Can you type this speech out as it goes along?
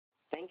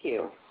Thank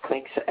you.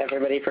 Thanks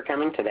everybody for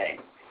coming today.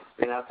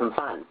 We're going to have some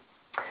fun.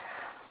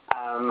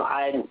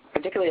 I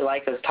particularly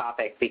like this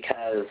topic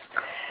because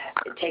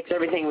it takes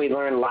everything we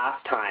learned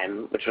last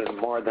time, which was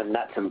more than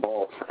nuts and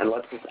bolts, and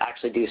lets us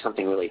actually do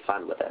something really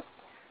fun with it.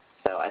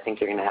 So I think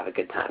you're going to have a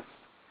good time.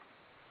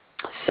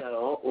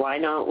 So why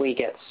don't we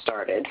get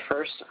started?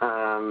 First,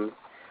 I'm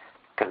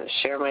going to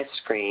share my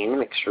screen,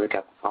 make sure we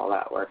got all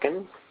that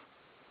working.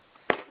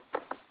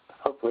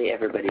 Hopefully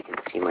everybody can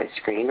see my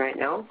screen right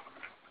now.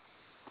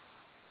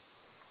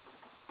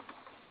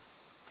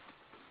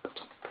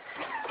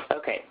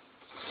 Okay,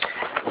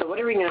 so what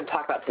are we going to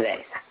talk about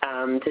today?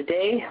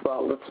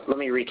 Well, let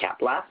me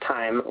recap. Last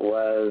time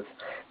was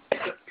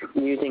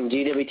using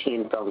GWT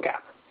and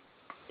PhoneGap.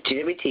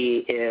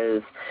 GWT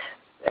is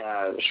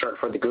short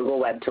for the Google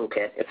Web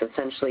Toolkit. It's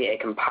essentially a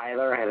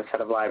compiler and a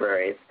set of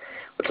libraries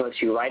which lets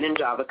you write in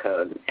Java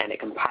code, and it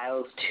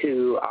compiles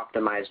to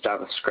optimize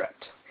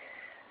JavaScript,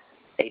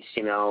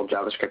 HTML,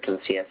 JavaScript, and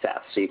CSS,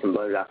 so you can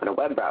load it up in a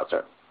web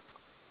browser.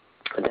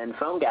 And then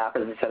PhoneGap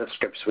is a set of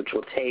scripts which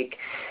will take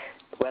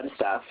web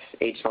stuff,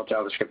 HTML,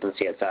 JavaScript, and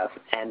CSS,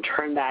 and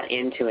turn that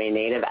into a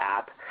native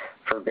app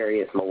for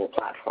various mobile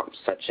platforms,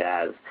 such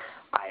as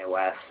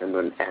iOS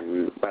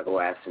and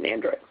WebOS and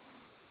Android.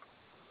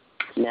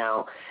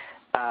 Now,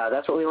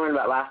 that's what we learned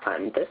about last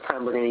time. This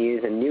time we're going to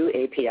use a new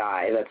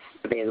API that's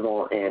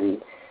available in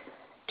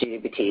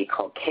GWT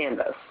called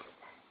Canvas,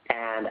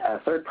 and a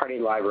third-party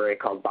library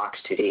called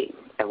Box2D.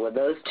 And with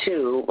those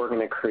two, we're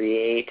going to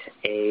create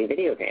a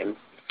video game.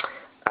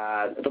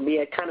 It'll be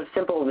a kind of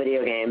simple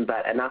video game,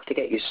 but enough to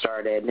get you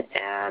started,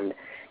 and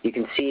you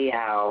can see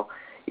how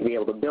you'll be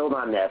able to build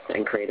on this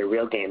and create a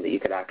real game that you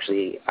could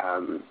actually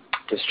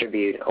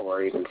distribute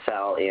or even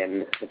sell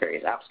in the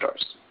various app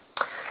stores.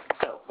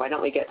 So why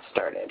don't we get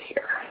started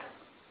here?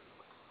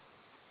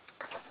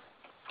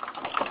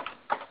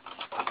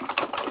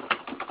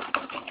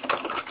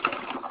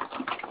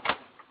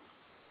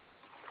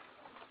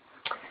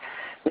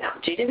 Now,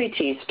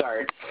 GWT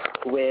starts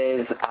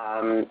with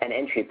an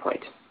entry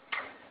point.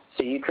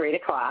 So you create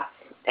a class,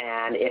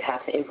 and it has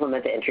to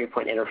implement the entry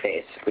point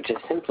interface, which is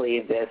simply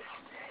this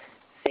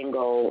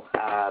single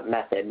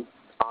method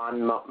on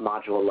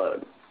module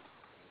load.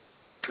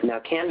 Now,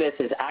 Canvas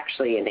is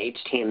actually an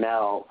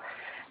HTML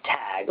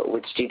tag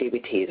which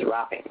GWT is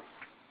wrapping.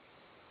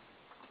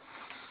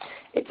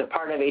 It's a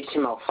part of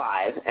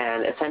HTML5,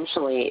 and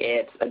essentially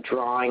it's a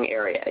drawing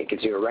area. It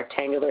gives you a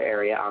rectangular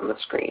area on the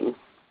screen,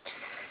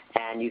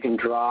 and you can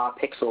draw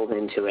pixels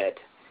into it,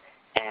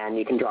 and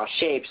you can draw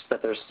shapes,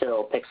 but they're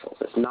still pixels.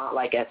 It's not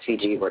like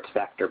SVG where it's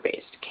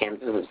vector-based.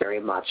 Canvas is very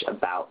much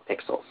about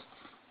pixels.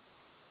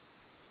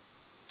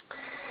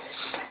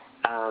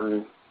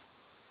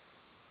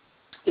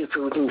 If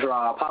we can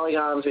draw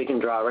polygons, we can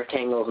draw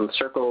rectangles and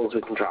circles,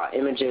 we can draw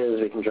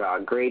images, we can draw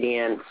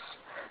gradients,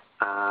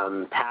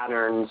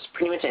 patterns,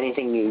 pretty much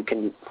anything you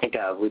can think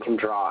of, we can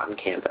draw on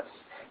Canvas.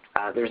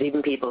 There's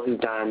even people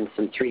who've done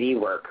some 3D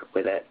work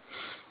with it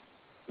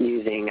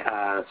using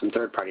some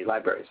third-party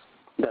libraries.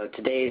 Though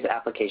today's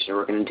application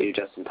we're going to do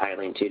just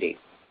entirely in 2D.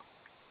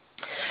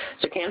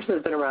 So Canvas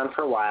has been around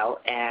for a while,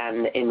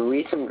 and in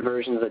recent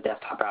versions of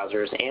desktop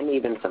browsers and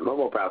even some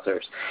mobile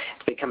browsers,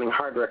 it's becoming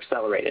hardware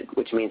accelerated,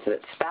 which means that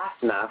it's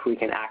fast enough we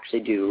can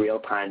actually do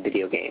real-time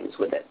video games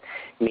with it,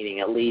 meaning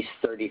at least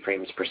 30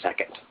 frames per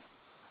second.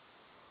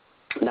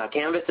 Now,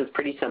 Canvas is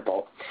pretty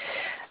simple.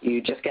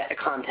 You just get a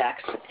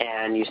context,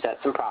 and you set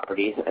some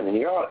properties, and then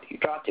you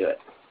draw to it.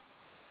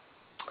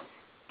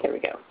 There we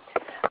go.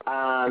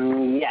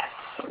 Yes,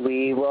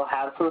 we will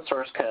have some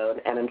source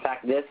code, and in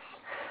fact,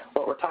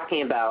 what we're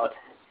talking about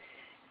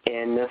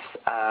in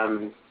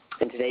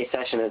today's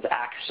session is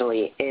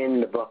actually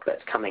in the book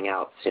that's coming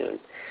out soon.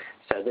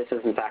 So this is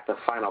in fact the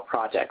final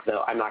project,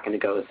 though I'm not going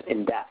to go as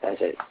in-depth as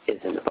it is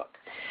in the book.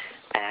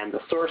 And the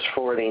source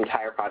for the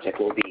entire project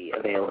will be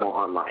available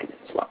online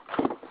as well.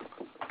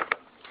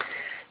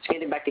 So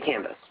getting back to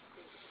Canvas.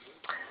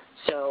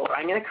 So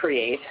I'm going to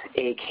create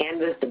a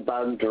Canvas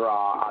debug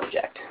draw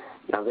object.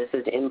 Now this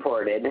is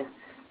imported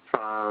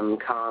from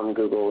com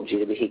Google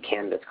GWT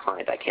Canvas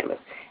client.canvas.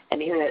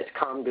 Anything that's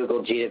com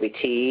Google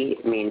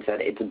GWT means that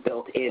it's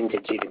built into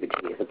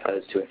GWT as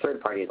opposed to a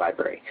third-party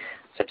library,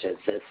 such as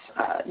this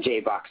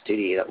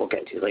Box2D that we'll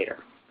get to later.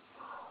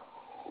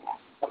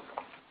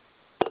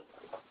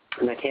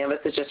 And the Canvas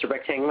is just a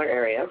rectangular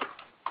area,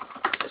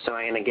 so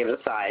I'm going to give it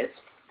a size.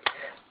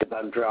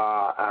 Debug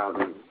draw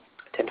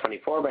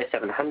 1024 by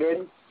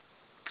 700.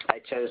 I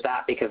chose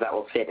that because that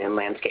will fit in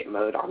landscape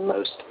mode on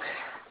most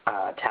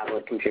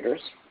tablet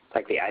computers,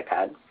 like the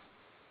iPad.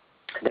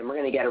 Then we're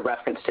going to get a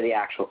reference to the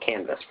actual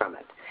canvas from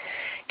it.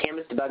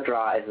 Canvas debug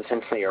draw is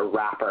essentially a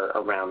wrapper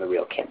around the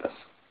real canvas.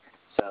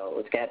 So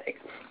let's get a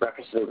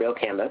reference to the real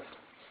canvas,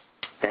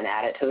 then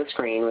add it to the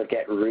screen with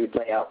get root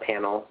layout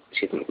panel,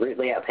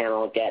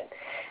 get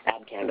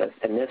add canvas,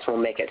 and this will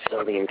make it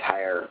fill the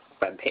entire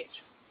web page.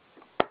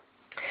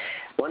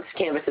 Once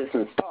Canvas is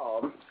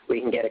installed, we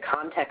can get a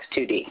context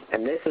 2D,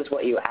 and this is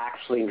what you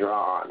actually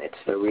draw on. It's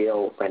the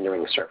real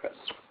rendering surface.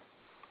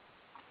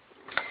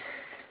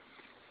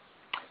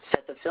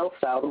 Set the fill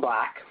style with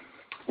black.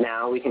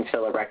 Now we can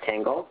fill a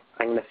rectangle.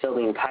 I'm going to fill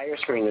the entire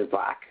screen with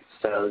black.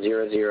 So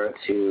 0, 0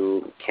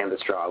 to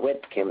canvas draw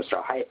width, canvas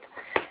draw height.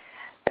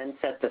 Then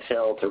set the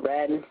fill to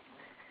red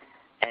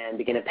and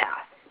begin a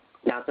path.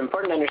 Now it's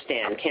important to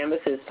understand Canvas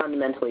is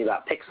fundamentally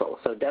about pixels,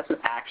 so it doesn't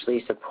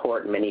actually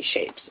support many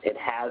shapes. It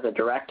has a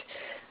direct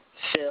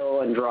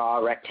fill and draw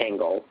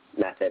rectangle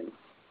method,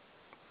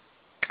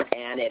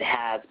 and it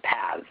has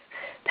paths.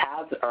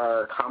 Paths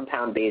are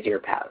compound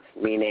Bezier paths,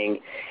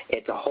 meaning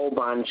it's a whole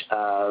bunch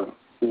of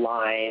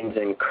lines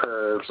and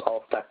curves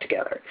all stuck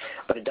together.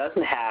 But it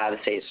doesn't have,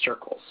 say,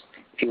 circles.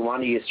 If you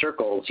want to use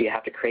circles, you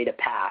have to create a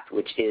path,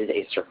 which is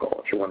a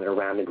circle. If you wanted a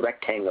rounded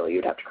rectangle,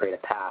 you'd have to create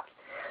a path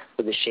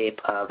with the shape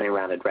of a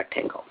rounded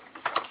rectangle.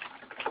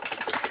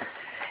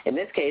 In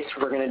this case,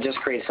 we're going to just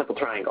create a simple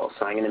triangle.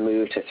 So I'm going to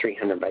move to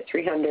 300 by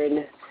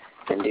 300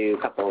 and do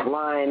a couple of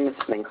lines,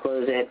 then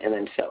close it, and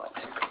then fill it.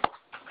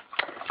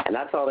 And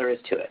that's all there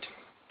is to it.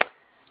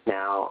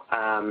 Now,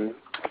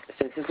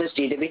 since this is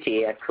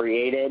GWT, I've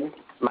created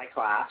my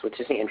class, which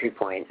is the entry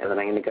point, and then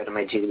I'm going to go to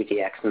my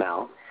GWT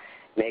XML,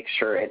 make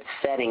sure it's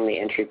setting the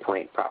entry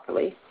point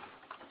properly,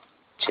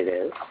 which it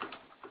is.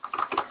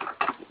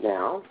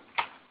 Now,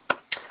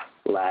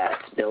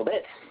 let's build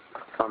it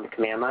on the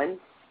command line.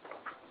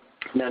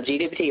 Now,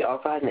 GWT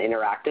also has an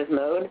interactive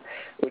mode,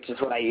 which is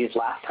what I used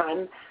last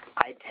time.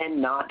 I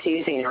tend not to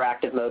use the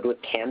interactive mode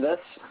with Canvas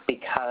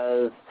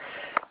because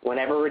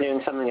whenever we're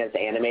doing something that's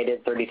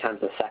animated 30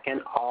 times a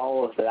second,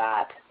 all of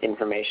that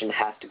information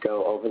has to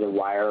go over the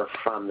wire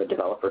from the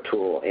developer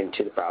tool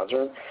into the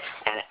browser,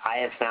 and I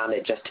have found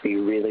it just to be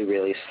really,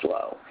 really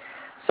slow.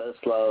 So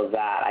slow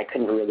that I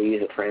couldn't really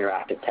use it for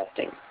interactive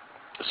testing.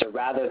 So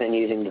rather than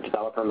using the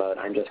developer mode,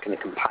 I'm just going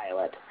to compile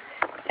it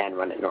and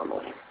run it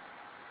normally.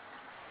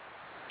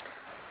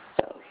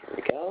 So here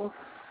we go.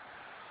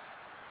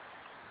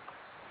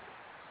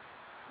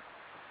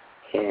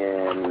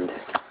 And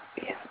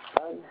we have a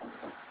bug.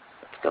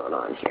 What's going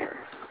on here?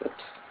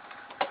 Oops.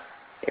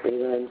 Okay,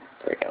 reload.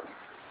 There we go.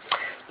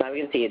 Now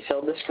we can see it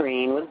filled the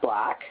screen with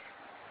black.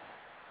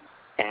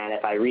 And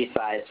if I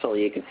resize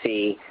fully, you can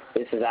see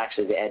this is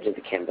actually the edge of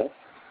the canvas.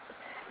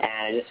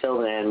 And I just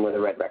filled it in with a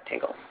red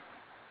rectangle.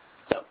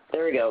 So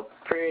there we go.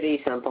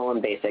 Pretty simple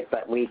and basic,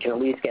 but we can at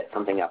least get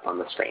something up on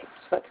the screen.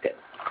 So that's good.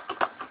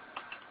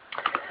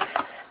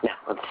 Now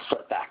let's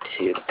flip back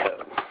to the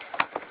code.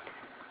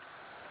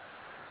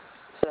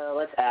 So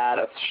let's add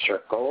a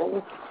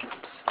circle.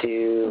 Let's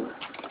do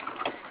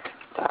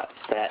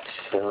set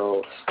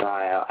fill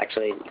style.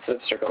 Actually, instead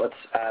of circle, let's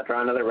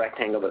draw another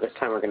rectangle, but this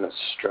time we're going to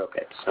stroke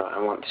it. So I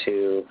want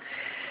to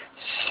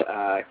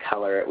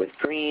color it with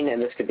green,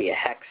 and this could be a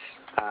hex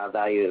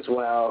value as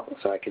well.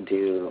 So I could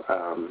do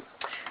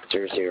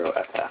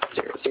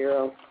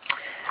 00FF00.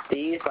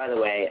 These, by the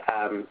way,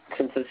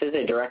 since this is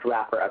a direct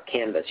wrapper of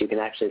Canvas, you can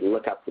actually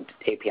look up the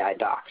API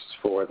docs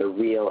for the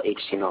real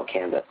HTML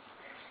Canvas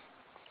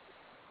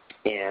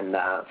and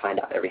find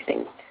out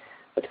everything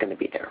that's going to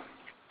be there.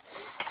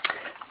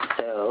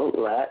 So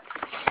let's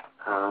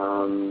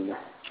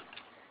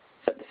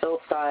set the fill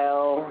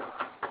style,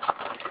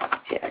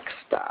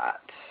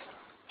 tx.fill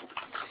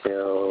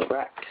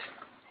rect.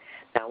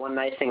 Now one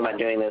nice thing about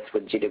doing this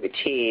with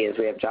GWT is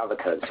we have Java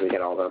code, so we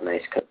get all the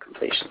nice code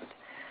completions.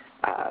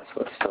 So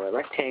let's fill a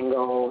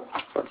rectangle.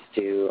 Let's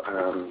do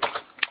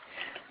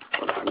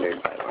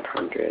 100 by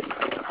 100 by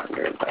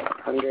 100 by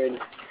 100.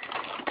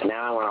 And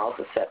now I want to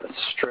also set the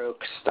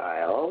stroke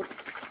style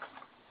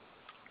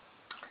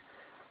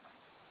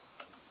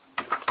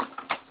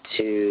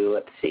to,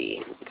 let's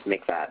see, let's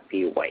make that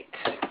be white.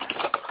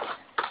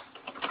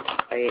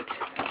 White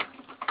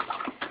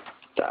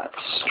dot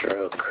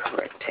stroke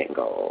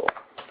rectangle.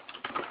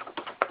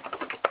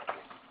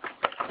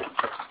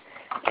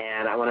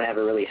 And I want to have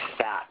a really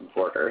fat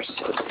border,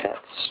 so set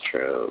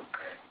stroke.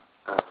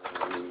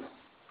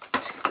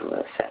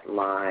 Let's set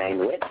line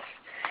width.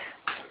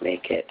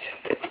 Make it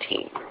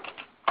 15.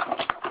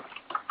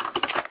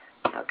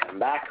 Now come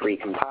back,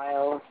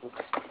 recompile.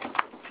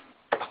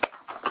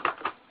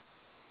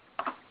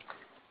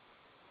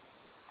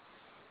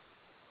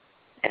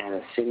 And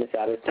as soon as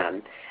that is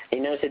done, you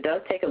notice it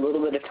does take a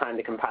little bit of time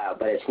to compile,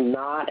 but it's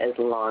not as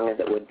long as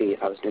it would be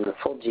if I was doing a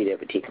full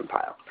GWT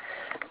compile.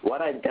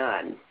 What I've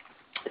done,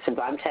 since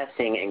I'm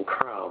testing in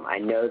Chrome, I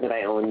know that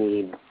I only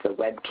need the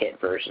WebKit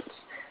versions.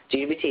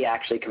 GWT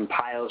actually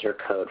compiles your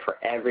code for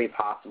every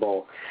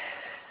possible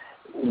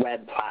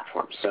web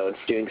platform. So it's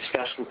doing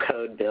special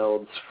code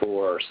builds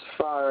for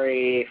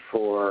Safari,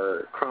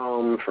 for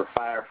Chrome, for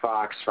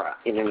Firefox, for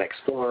Internet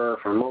Explorer,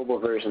 for mobile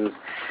versions.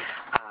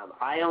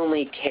 I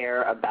only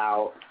care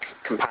about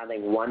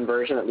compiling one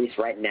version, at least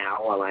right now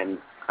while I'm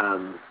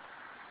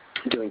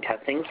doing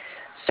testing.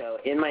 So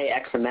in my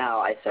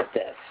XML, I set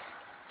this,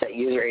 set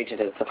user agent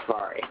as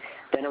Safari.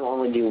 Then it will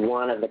only do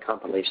one of the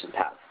compilation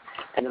paths.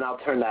 And then I'll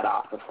turn that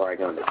off before I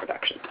go into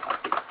production.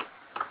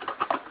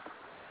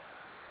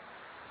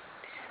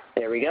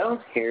 There we go.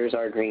 Here's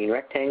our green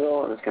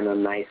rectangle, and it's got a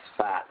nice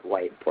flat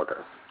white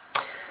border.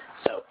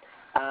 So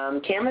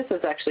Canvas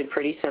is actually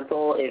pretty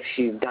simple. If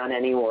you've done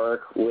any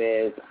work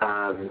with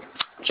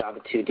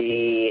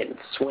Java2D and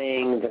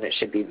Swing, then it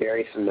should be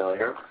very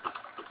familiar.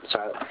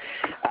 So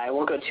I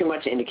won't go too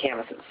much into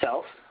Canvas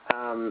itself.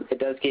 It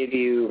does give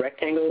you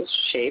rectangles,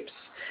 shapes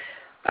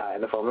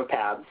in the form of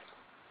paths.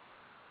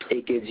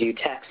 It gives you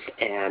text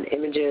and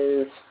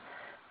images,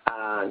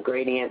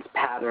 gradients,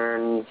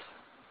 patterns,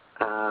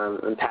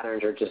 and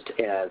patterns are just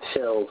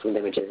fills with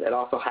images. It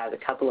also has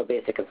a couple of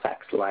basic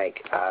effects like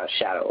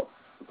shadow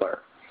blur.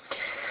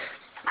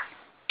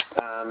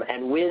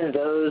 And with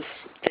those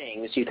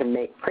things, you can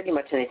make pretty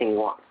much anything you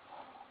want.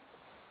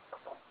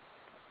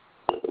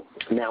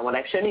 Now, what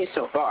I've shown you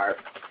so far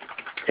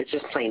is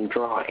just plain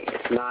drawing.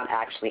 It's not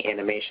actually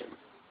animation.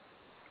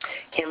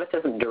 Canvas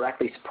doesn't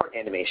directly support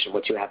animation.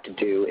 What you have to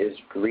do is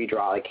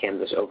redraw a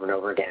canvas over and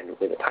over again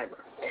with a timer.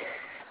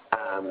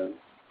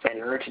 And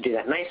in order to do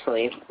that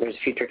nicely, there's a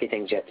few tricky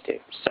things you have to do.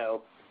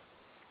 So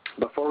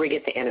before we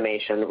get to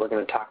animation, we're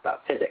going to talk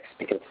about physics,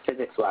 because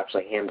physics will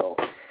actually handle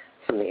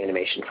some of the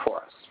animation for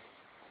us.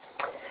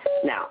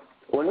 Now,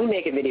 when we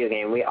make a video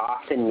game, we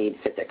often need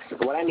physics.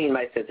 What I mean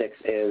by physics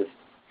is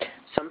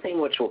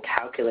something which will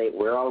calculate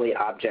where all the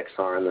objects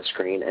are on the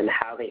screen and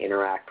how they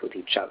interact with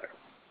each other.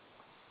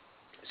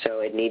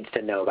 So it needs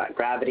to know about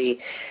gravity,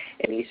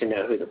 it needs to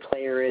know who the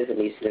player is, it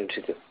needs to know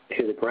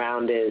who the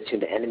ground is, who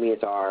the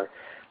enemies are,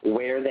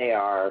 where they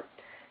are,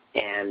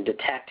 and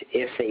detect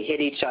if they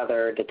hit each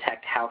other,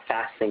 detect how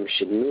fast things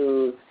should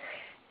move,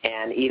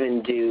 and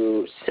even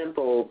do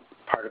simple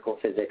particle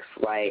physics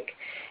like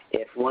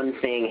if one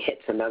thing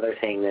hits another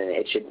thing, then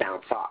it should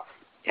bounce off.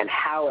 And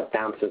how it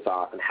bounces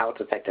off and how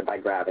it's affected by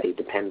gravity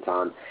depends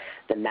on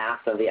the mass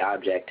of the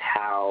object,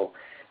 how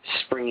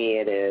springy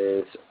it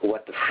is,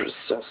 what the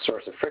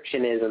source of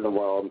friction is in the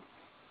world,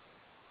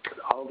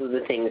 all of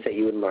the things that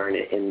you would learn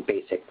in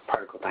basic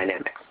particle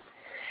dynamics.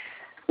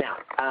 Now,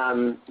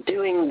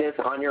 doing this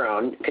on your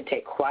own could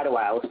take quite a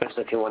while,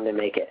 especially if you want to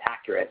make it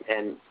accurate.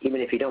 And even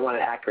if you don't want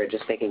it accurate,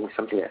 just making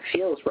something that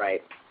feels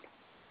right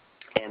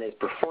and is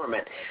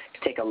performant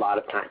could take a lot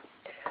of time.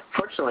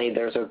 Fortunately,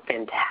 there's a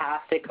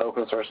fantastic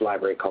open source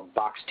library called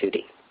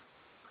Box2D.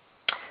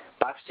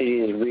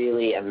 Box2D is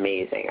really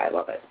amazing. I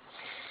love it.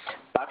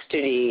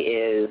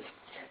 Box2D is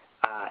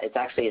it's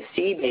actually a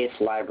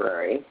C-based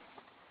library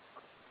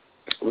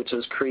which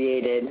was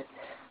created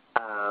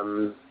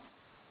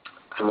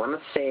I want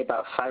to say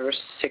about 5 or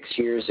 6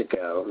 years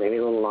ago, maybe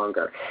a little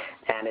longer,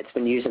 and it's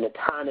been used in a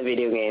ton of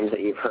video games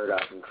that you've heard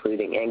of,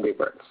 including Angry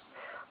Birds.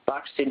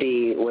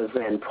 Box2D was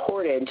then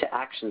ported to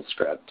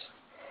ActionScript,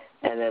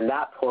 and then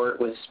that port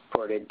was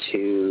ported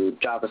to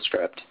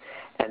JavaScript,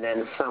 and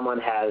then someone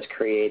has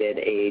created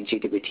a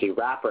GWT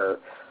wrapper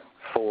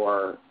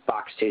for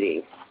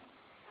Box2D,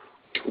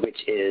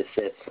 which is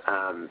this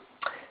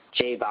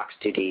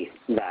JBox2D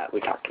that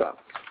we talked about,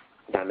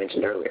 that I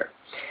mentioned earlier.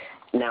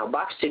 Now,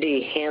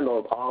 Box2D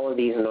handles all of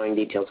these annoying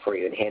details for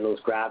you. It handles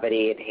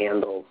gravity, it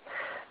handles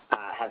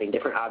having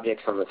different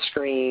objects on the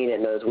screen, it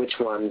knows which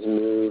ones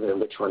move and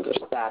which ones are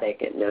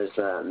static, it knows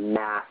the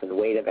mass and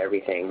weight of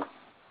everything.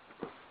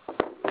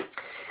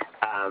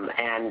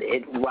 And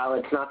while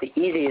it's not the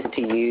easiest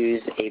to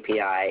use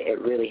API,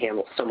 it really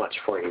handles so much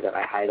for you that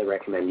I highly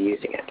recommend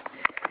using it.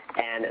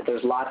 And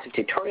there's lots of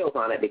tutorials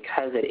on it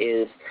because it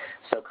is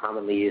so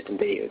commonly used in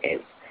video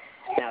games.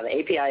 Now, the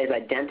API is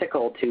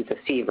identical to the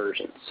C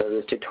version, so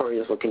the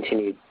tutorials will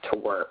continue to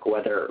work,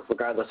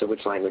 regardless of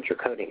which language you're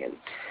coding in.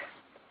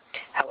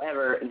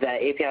 However, the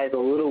API is a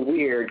little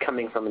weird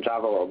coming from the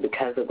Java world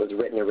because it was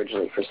written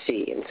originally for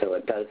C, and so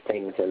it does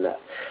things in a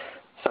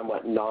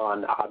somewhat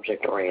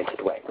non-object-oriented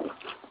way.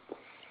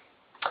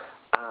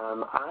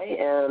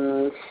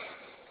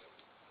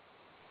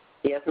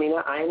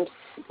 Yasmina,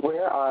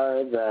 where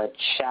are the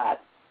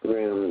chat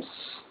rooms?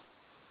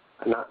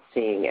 I'm not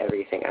seeing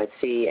everything. I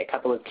see a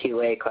couple of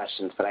QA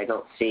questions, but I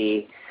don't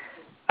see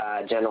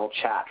general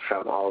chat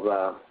from all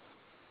the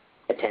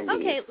attendees.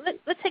 Okay,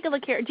 let's take a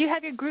look here. Do you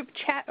have your group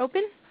chat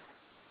open?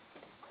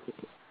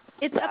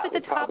 It's up at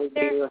the top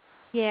there.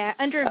 Yeah,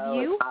 under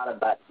View. It's not a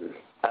button.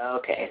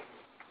 Okay.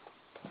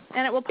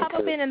 And it will pop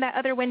up in that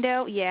other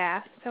window.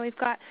 Yeah. So we've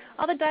got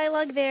all the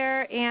dialogue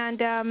there,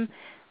 and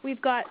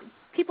we've got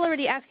people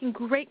already asking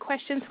great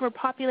questions. We're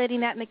populating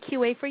that in the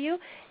QA for you.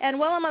 And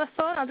while I'm on the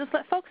phone, I'll just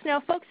let folks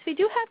know. Folks, if you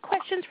do have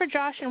questions for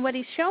Josh and what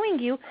he's showing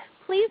you,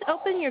 please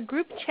open your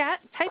group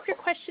chat, type your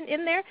question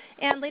in there,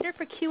 and later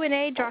for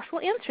Q&A, Josh will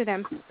answer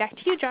them. Back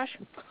to you, Josh.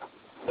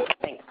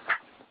 Thanks.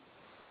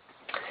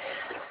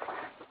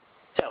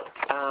 So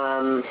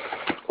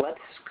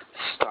let's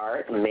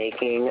start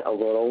making a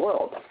little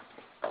world.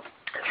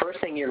 First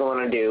thing you're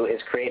going to do is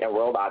create a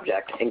world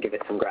object and give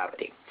it some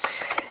gravity.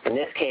 In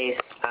this case,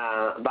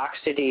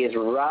 Box2D is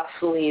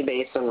roughly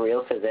based on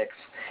real physics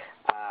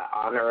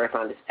on Earth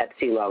at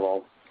sea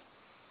level,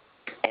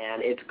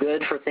 and it's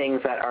good for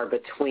things that are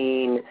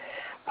between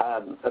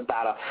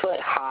about a foot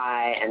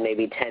high and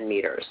maybe 10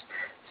 meters.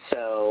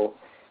 So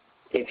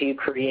if you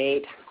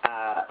create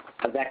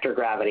a vector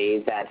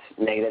gravity that's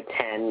negative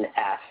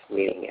 10F,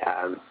 meaning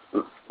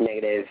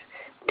negative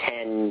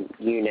 10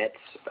 units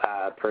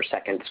per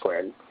second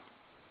squared,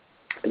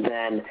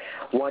 then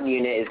 1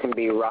 unit is going to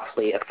be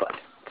roughly a foot,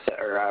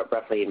 or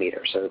roughly a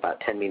meter, so about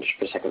 10 meters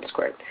per second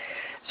squared.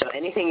 So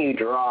anything you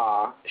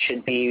draw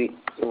should be,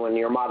 when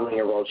you're modeling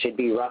your world, should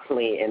be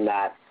roughly in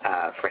that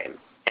frame.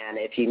 And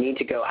if you need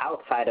to go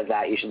outside of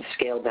that, you should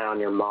scale down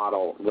your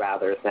model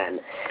rather than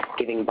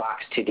giving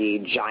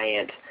Box2D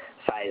giant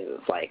sizes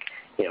like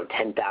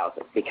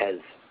 10,000, because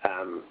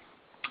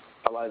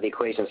a lot of the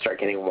equations start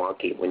getting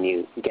wonky when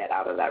you get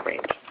out of that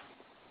range.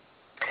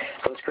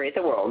 So let's create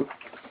the world.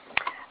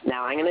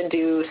 Now I'm going to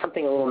do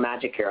something a little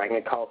magic here. I'm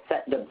going to call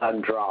set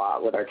debug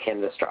draw with our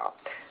canvas draw.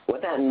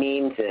 What that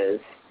means is,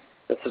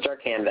 this is our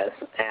canvas,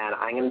 and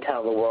I'm going to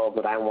tell the world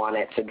that I want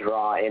it to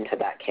draw into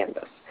that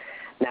canvas.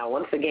 Now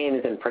once the game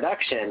is in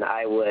production,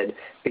 I would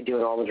be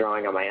doing all the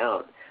drawing on my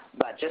own.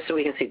 But just so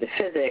we can see the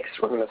physics,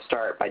 we're going to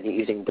start by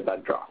using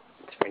debug draw.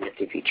 It's a very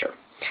nifty feature.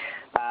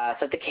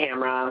 Set the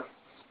camera,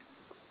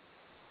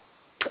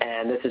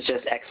 and this is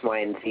just X, Y,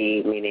 and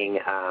Z, meaning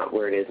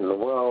where it is in the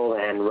world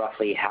and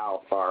roughly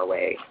how far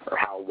away or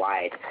how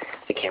wide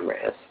the camera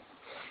is.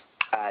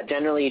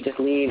 Generally, you just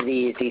leave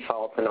these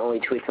defaults and only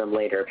tweak them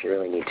later if you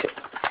really need to.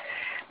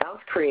 Now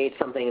let's create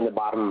something in the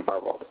bottom of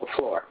our world, a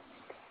floor.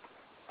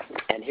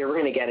 And here we're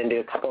going to get into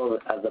a couple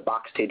of the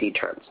Box2D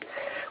terms.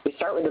 We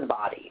start with the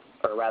body,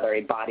 or rather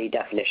a body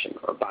definition,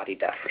 or body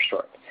def for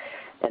short.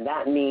 And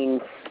that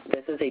means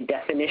this is a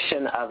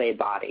definition of a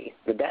body.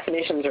 The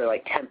definitions are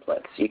like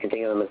templates. You can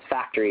think of them as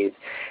factories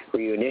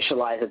where you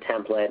initialize a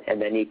template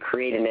and then you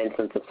create an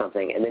instance of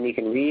something, and then you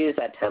can reuse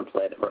that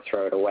template or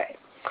throw it away.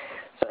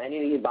 So any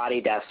of these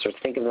body defs, or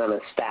think of them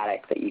as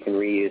static that you can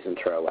reuse and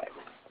throw away.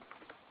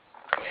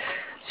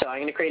 So I'm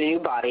going to create a new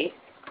body,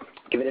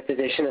 give it a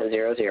position at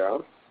 0,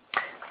 0,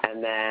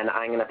 and then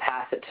I'm going to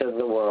pass it to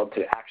the world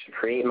to actually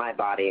create my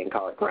body and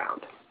call it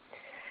ground.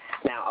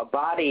 Now a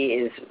body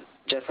is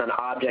just an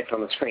object on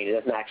the screen. It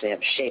doesn't actually have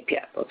a shape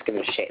yet. Let's give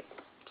it a shape.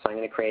 So I'm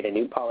going to create a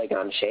new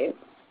polygon shape,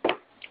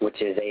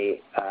 which is a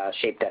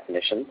shape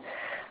definition.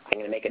 I'm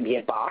going to make it be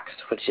a box,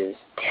 which is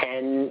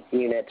 10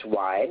 units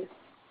wide,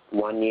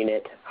 1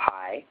 unit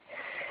high.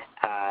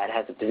 It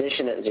has a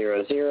position at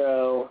 0,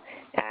 0,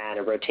 and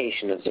a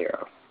rotation of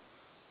 0.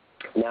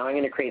 Now I'm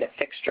going to create a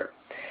fixture.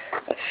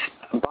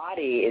 A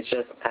body is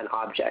just an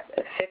object.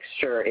 A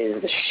fixture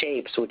is the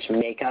shapes which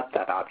make up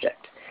that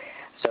object.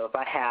 So if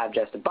I have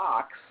just a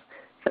box,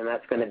 then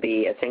that's going to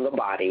be a single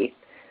body,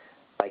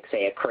 like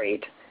say a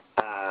crate,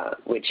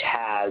 which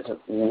has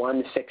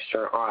one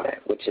fixture on it,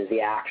 which is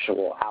the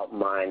actual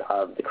outline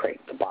of the crate,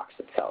 the box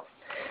itself.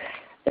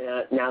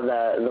 Now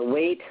the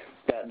weight,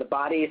 the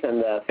bodies and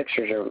the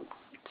fixtures are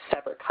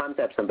separate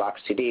concepts in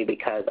Box2D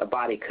because a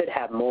body could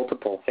have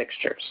multiple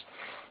fixtures.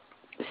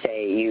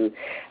 Say you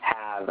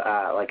have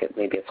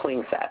maybe a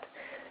swing set.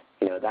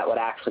 That would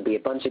actually be a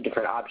bunch of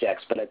different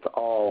objects, but it's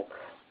all,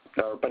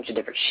 or a bunch of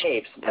different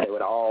shapes, but it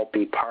would all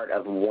be part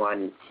of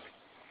one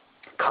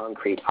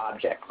concrete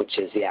object, which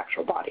is the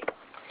actual body.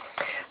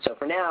 So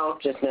for now,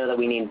 just know that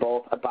we need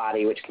both a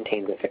body which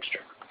contains a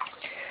fixture.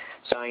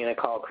 So I'm going to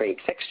call create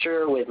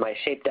fixture with my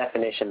shape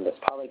definition, this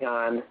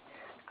polygon,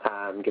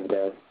 give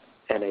it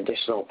an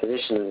additional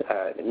position,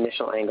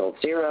 initial angle of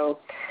 0,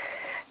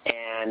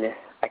 and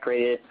I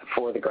created it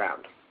for the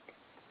ground.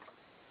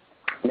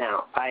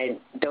 Now, I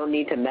don't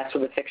need to mess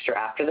with the fixture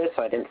after this,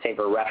 so I didn't save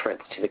a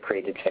reference to the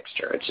created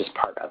fixture. It's just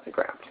part of the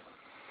ground.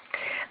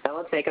 Now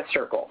let's make a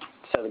circle.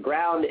 So the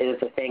ground is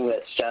a thing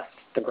that's just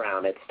the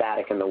ground. It's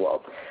static in the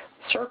world.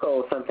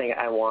 Circle is something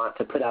I want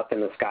to put up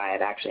in the sky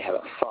and actually have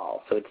it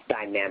fall, so it's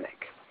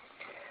dynamic.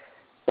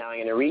 Now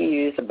I'm going to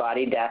reuse the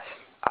body def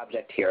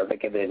object here,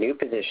 but give it a new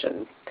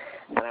position,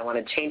 and I want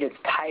to change its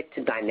type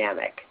to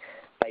dynamic.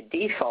 By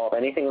default,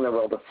 anything in the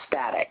world is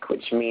static,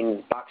 which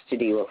means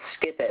Box2D will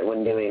skip it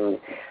when doing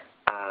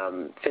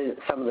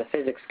some of the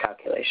physics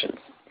calculations.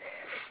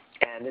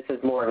 And this is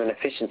more of an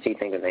efficiency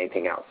thing than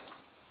anything else.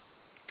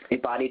 The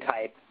body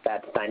type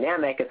that's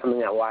dynamic is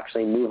something that will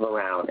actually move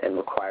around and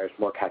requires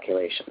more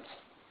calculations.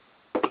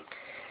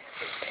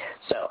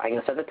 So I'm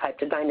going to set the type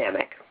to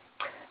dynamic.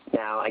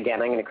 Now,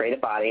 again, I'm going to create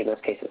a body. In this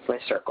case, it's my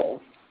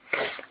circle.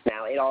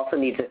 Now, it also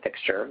needs a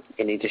fixture.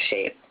 It needs a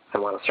shape. I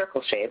want a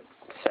circle shape.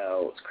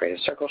 So let's create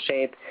a circle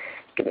shape,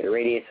 give it a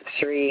radius of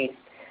 3,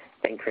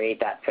 then create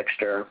that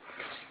fixture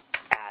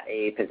at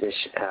a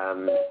position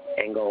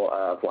angle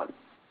of 1.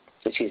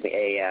 Excuse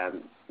me, a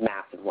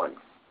mass of 1.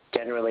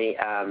 Generally,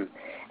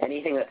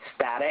 anything that's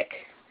static,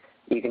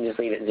 you can just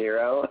leave it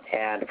 0,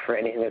 and for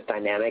anything that's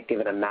dynamic,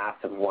 give it a mass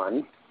of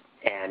 1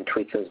 and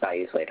tweak those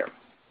values later.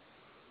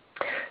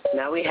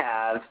 Now we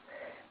have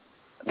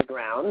the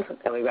ground,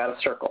 and we've got a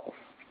circle.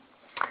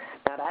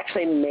 Now to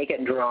actually make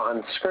it draw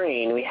on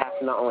screen, we have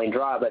to not only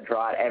draw, but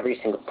draw it every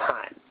single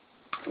time.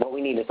 What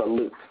we need is a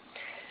loop.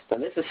 Now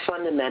this is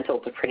fundamental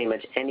to pretty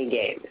much any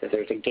game, is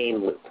there's a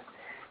game loop.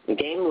 The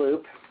game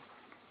loop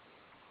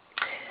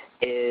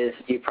is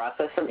you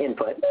process some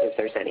input, if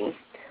there's any,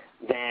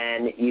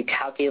 then you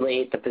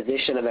calculate the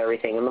position of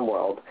everything in the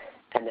world,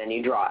 and then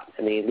you draw it,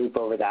 and then you loop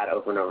over that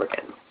over and over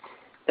again.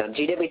 Now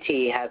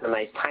GWT has a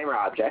nice timer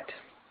object,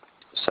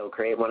 so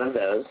create one of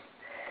those.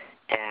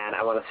 And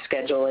I want to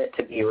schedule it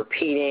to be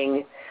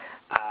repeating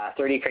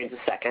 30 frames a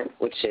second,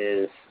 which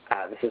is,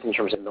 this is in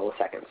terms of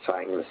milliseconds, so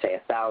I'm going to say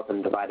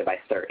 1,000 divided by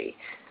 30,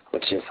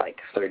 which is like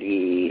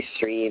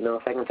 33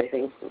 milliseconds, I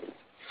think.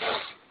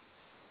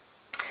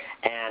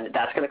 And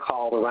that's going to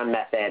call the run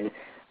method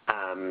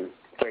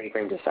 30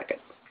 frames a second.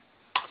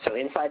 So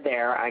inside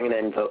there, I'm going to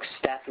invoke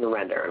step and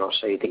render, and I'll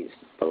show you these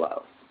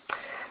below.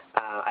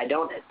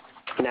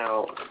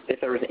 Now, if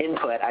there was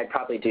input, I'd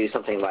probably do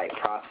something like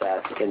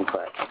process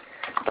input,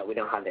 but we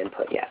don't have the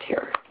input yet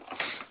here.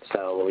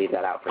 So we'll leave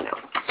that out for now.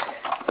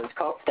 So it's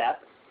called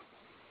step.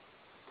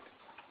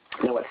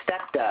 Now what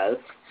step does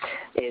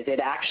is it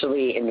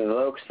actually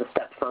invokes the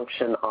step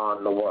function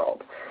on the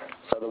world.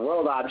 So the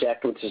world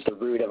object, which is the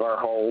root of our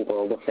whole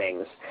world of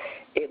things,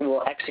 it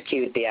will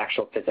execute the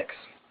actual physics.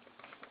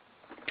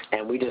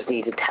 And we just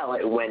need to tell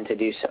it when to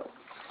do so.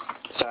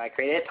 So I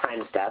created a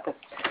time step,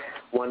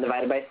 1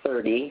 divided by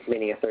 30,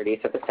 meaning a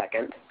 30th of a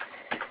second,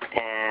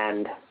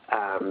 and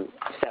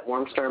set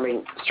warm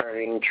starting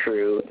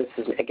true. This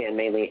is, again,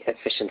 mainly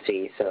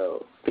efficiency,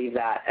 so leave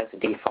that as a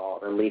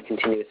default and leave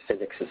continuous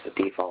physics as the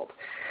default.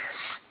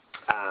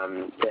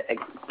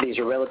 These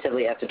are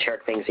relatively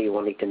esoteric things that you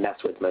won't need to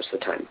mess with most of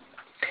the time.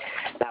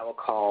 Now we'll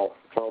call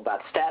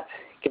world.step,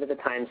 give it the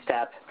time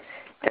step,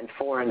 and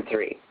 4 and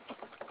 3.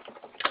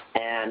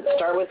 And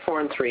start with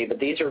 4 and 3, but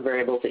these are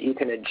variables that you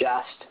can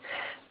adjust,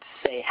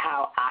 say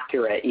how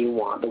accurate you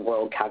want the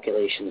world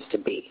calculations to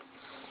be.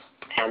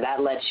 And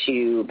that lets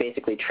you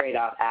basically trade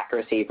off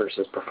accuracy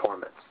versus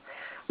performance.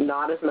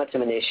 Not as much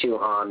of an issue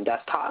on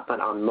desktop, but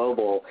on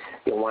mobile,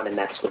 you'll want to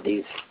mess with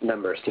these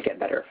numbers to get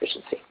better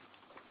efficiency.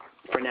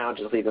 For now,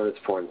 just leave them as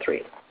 4 and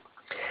 3.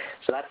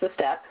 So that's the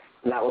step,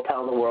 and that will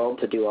tell the world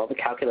to do all the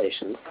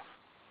calculations.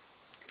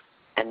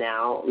 And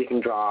now we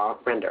can draw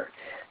render.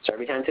 So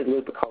every time through the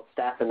loop, we call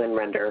step and then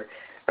render.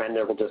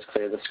 Render will just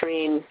clear the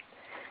screen.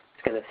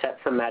 It's going to set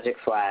some magic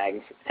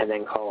flags and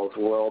then calls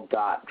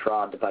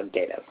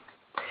world.drawDebugData.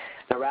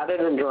 Now rather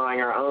than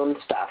drawing our own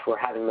stuff, we're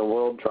having the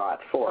world draw it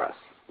for us.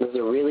 This is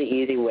a really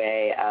easy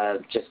way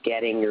of just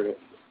getting your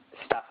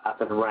stuff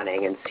up and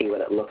running and see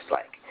what it looks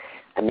like.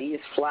 And these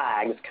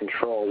flags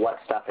control what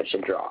stuff it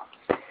should draw.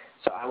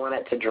 So I want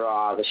it to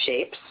draw the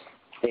shapes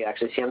that you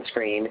actually see on the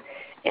screen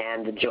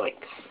and the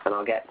joints. And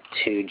I'll get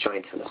to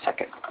joints in a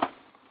second.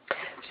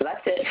 So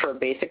that's it for a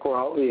basic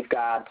world. We've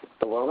got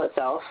the world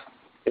itself.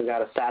 We've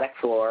got a static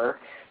floor,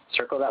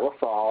 circle that will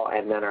fall,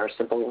 and then our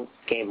simple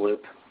game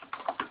loop.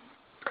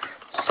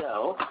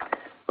 So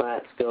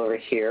let's go over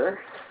here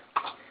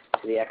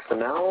to the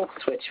XML,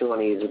 switch, we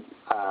want to use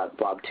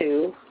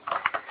blob2,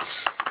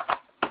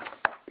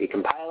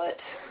 recompile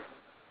it,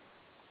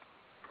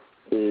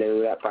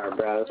 load up our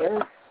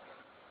browser,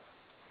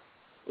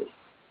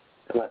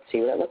 and let's see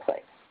what it looks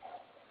like.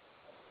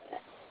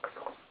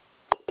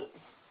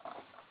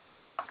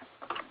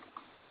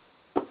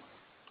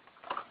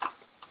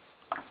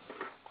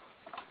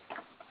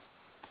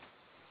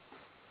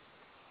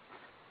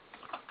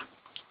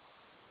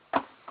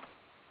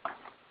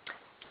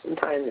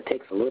 Sometimes it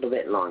takes a little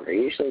bit longer.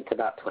 Usually it's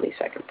about 20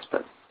 seconds,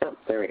 but oh,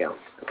 there we go.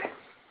 Okay.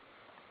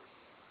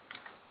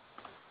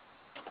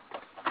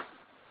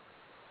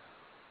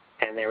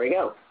 And there we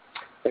go.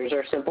 There's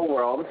our simple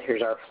world.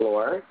 Here's our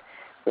floor.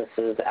 This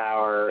is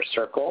our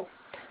circle.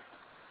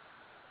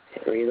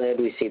 Hit reload.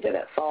 We see that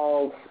it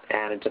falls,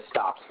 and it just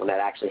stops when it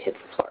actually hits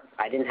the floor.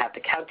 I didn't have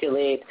to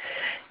calculate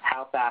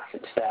how fast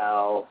it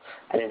fell.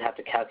 I didn't have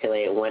to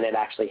calculate when it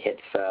actually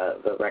hits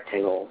the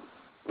rectangle.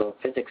 The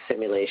physics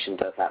simulation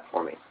does that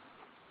for me.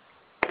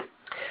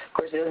 Of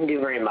course, it doesn't do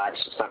very much.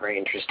 It's not very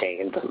interesting.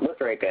 It doesn't look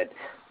very good,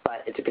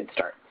 but it's a good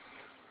start.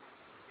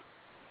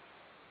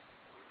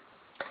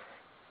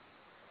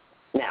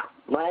 Now,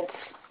 let's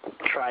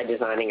try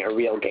designing a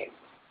real game.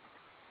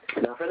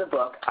 Now, for the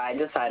book, I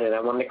decided I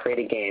wanted to create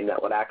a game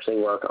that would actually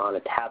work on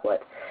a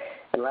tablet.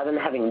 And rather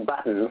than having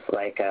buttons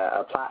like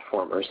a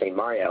platformer, say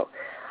Mario,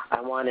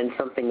 I wanted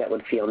something that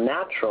would feel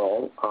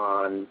natural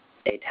on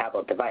a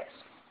tablet device.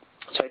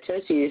 So I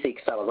chose to use the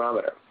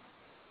accelerometer.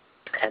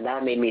 And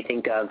that made me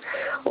think of,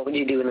 what would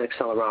you do with an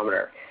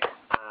accelerometer?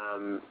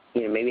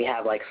 Maybe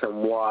have like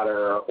some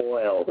water or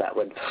oil that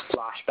would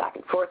slosh back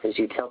and forth as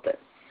you tilt it.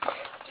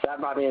 So that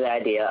brought me to the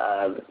idea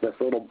of this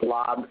little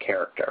blob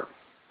character.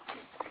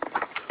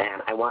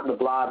 And I want the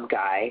blob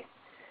guy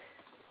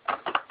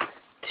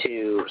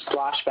to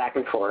slosh back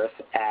and forth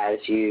as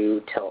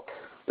you tilt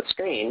the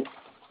screen.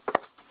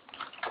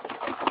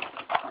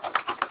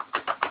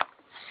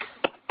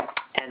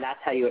 And that's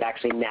how you would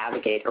actually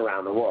navigate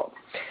around the world.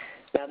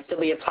 Now, it'd still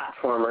be a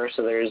platformer,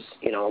 so there's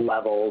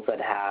levels that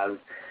have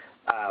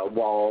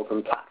walls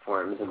and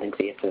platforms and things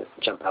that you have to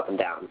jump up and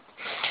down.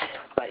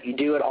 But you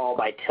do it all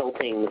by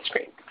tilting the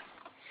screen.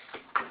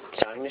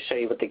 So I'm going to show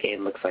you what the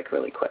game looks like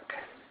really quick.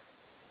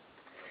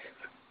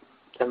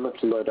 And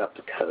let's load up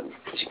the code.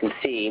 As you can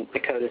see, the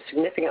code is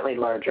significantly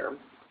larger,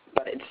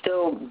 but it's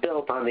still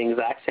built on the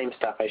exact same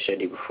stuff I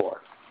showed you before.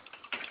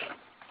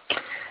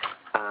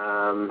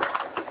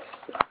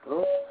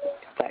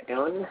 That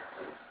going.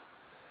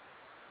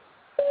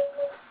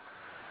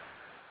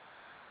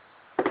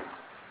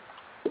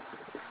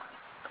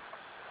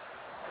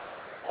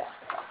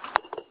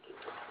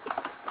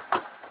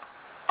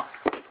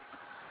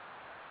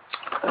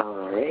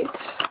 All right.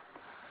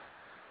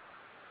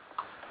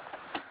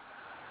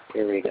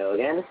 Here we go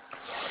again.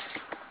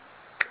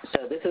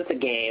 So this is the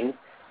game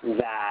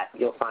that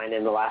you'll find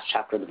in the last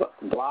chapter of the book,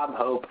 Blob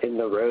Hope in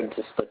the Road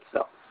to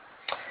Splitsville.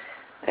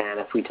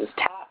 And if we just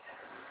tap,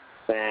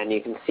 then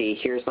you can see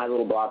here's my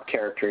little blob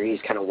character. He's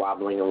kind of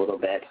wobbling a little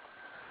bit.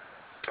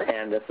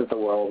 And this is the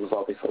world with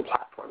all these little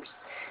platforms.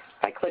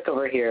 If I click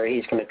over here,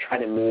 he's going to try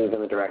to move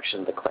in the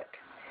direction of the click.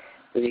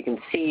 As you can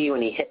see,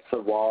 when he hits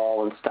the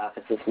wall and stuff,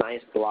 it's this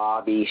nice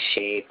blobby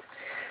shape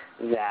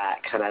that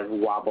kind of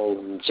wobbles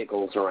and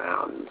jiggles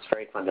around. It's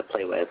very fun to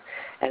play with.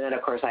 And then,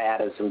 of course, I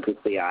added some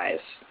googly eyes,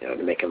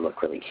 to make him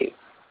look really cute.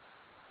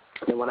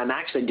 And what I'm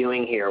actually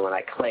doing here when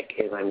I click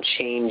is I'm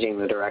changing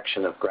the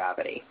direction of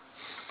gravity.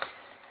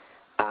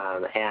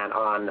 And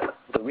on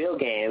the real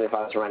game, if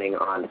I was running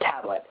on the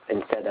tablet,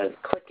 instead of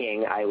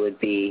clicking, I would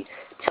be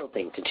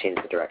tilting to change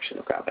the direction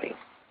of gravity.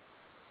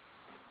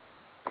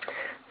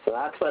 So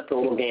that's what the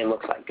little game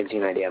looks like. Gives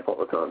you an idea of what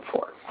we're going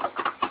for.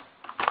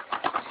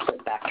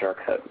 Flip back to our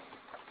code.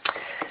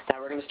 Now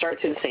we're going to start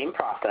through the same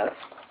process.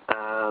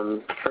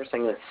 First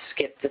I'm going to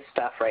skip this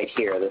stuff right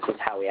here. This is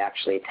how we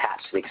actually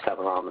attach the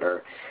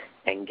accelerometer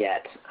and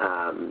get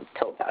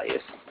tilt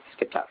values.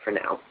 Skip that for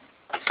now.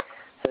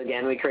 So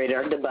again, we created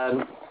our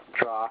debug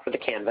draw for the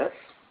canvas.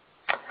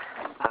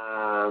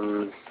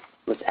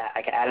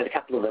 I added a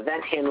couple of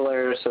event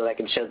handlers so that I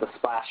can show the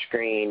splash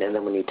screen, and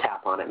then when you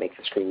tap on it, make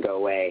the screen go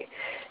away.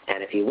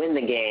 And if you win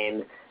the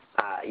game,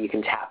 you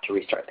can tap to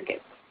restart the game.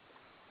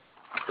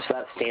 So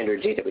that's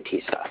standard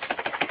GWT stuff.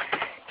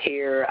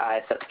 Here I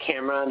set the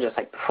camera just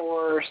like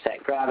before,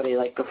 set gravity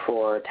like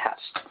before,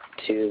 attached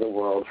to the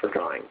world for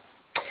drawing.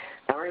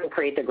 Now we're going to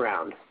create the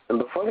ground. And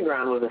before the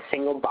ground was a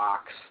single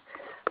box,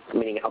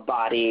 meaning a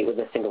body with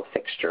a single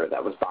fixture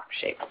that was box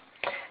shaped.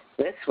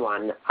 This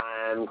one,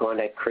 I'm going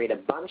to create a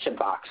bunch of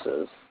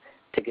boxes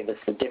to give us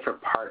the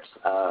different parts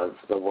of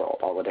the world,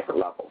 all the different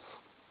levels.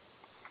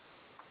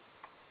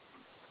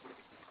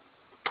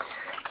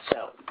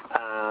 So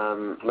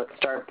let's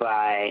start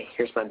by,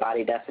 here's my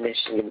body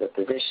definition, give it a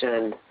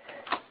position,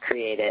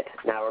 create it.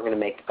 Now we're going to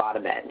make the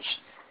bottom edge.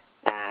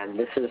 And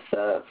this is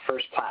the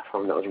first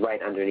platform that was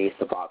right underneath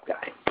the blob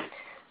guy.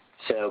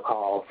 So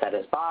call set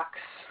as box.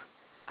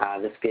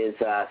 This gives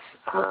us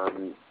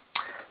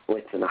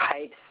width and a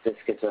height. This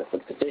gives us a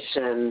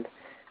position.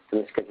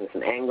 And this gives us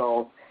an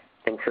angle.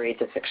 And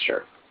create a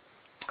fixture.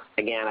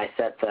 Again, I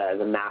set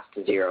the mass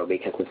to 0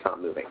 because it's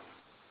not moving.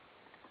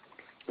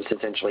 It's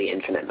essentially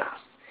infinite mass.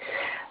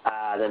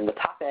 Then the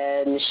top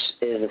edge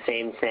is the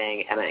same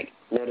thing, and I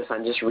notice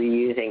I'm just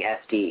reusing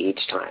SD each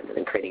time and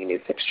then creating a new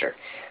fixture.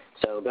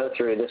 So go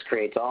through, this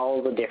creates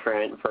all the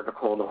different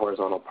vertical and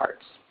horizontal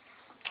parts.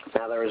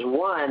 Now there was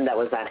one that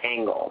was that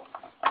angle.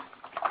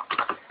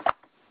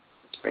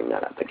 Let's bring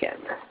that up again.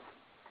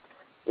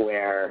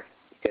 Where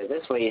you go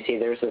this way, you see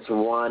there's this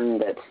one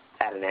that's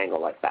at an angle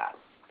like that.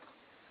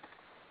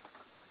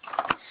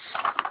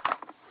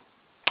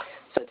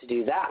 So to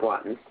do that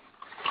one,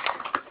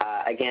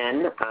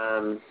 again,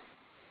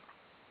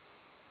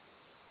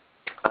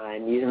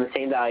 I'm using the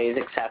same values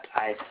except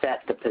I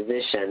set the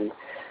position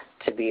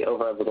to be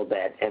over a little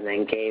bit and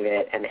then gave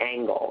it an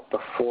angle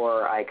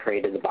before I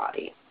created the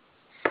body,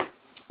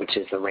 which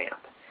is the ramp.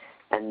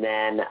 And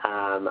then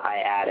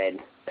I added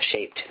a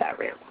shape to that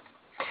ramp.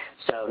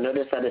 So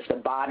notice that it's the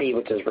body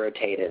which is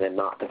rotated and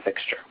not the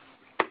fixture.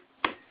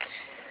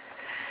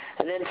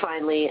 And then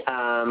finally,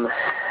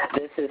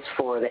 this is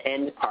for the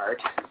end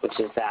part, which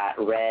is that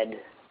red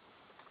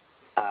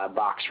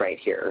box right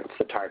here. It's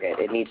the target.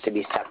 It needs to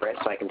be separate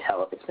so I can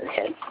tell if it's been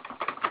hit.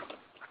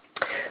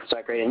 So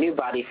I create a new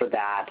body for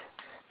that.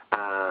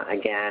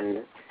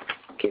 Again,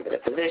 give it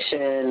a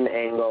position,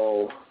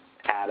 angle,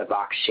 add a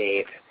box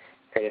shape,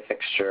 create a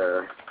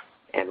fixture,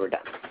 and we're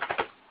done.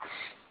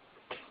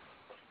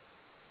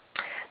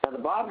 Now the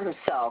blob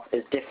himself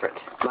is different,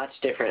 much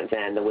different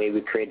than the way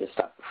we created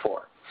stuff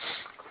before.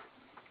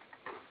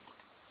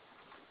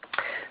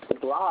 The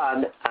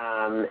blob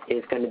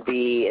is going to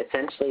be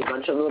essentially a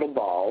bunch of little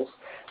balls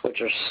which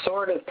are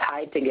sort of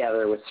tied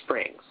together with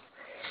springs.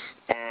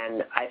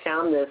 And I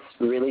found this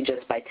really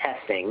just by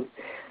testing,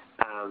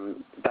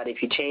 but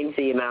if you change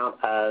the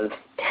amount of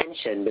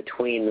tension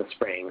between the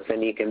springs,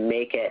 then you can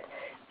make it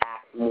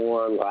act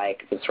more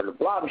like the sort of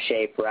blob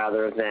shape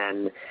rather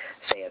than,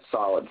 say, a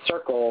solid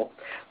circle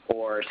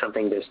or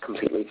something that just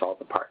completely falls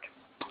apart.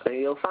 So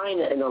you'll find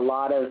that in a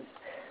lot of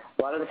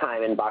the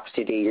time in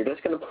Box2D, you're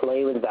just going to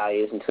play with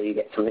values until you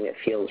get something that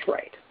feels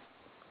right.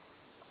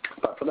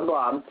 But for the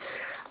blob,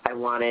 I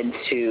wanted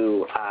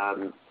to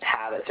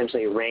have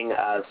essentially a ring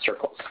of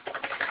circles.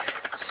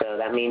 So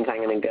that means I'm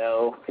going to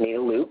go, I need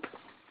a loop,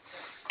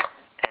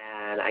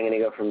 and I'm going to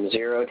go from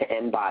 0 to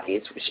n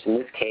bodies, which in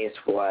this case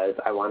was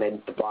I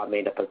wanted the blob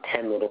made up of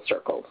 10 little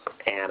circles.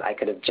 And I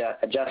could have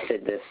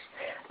adjusted this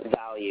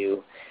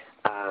value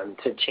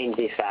to change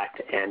the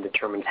effect and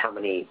determines how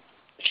many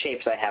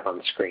shapes I have on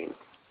the screen,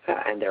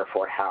 and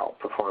therefore how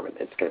performant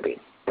it's going to be.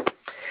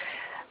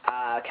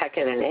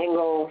 Calculate an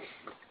angle,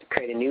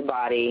 create a new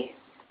body,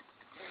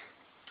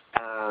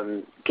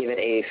 give it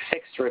a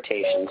fixed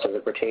rotation so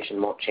the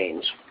rotation won't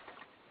change.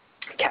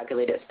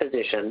 Calculate its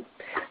position,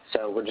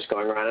 so we're just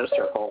going around in a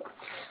circle.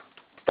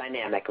 It's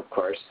dynamic, of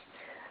course.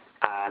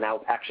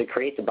 Now actually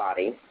create the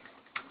body.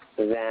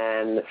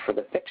 Then for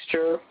the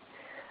fixture,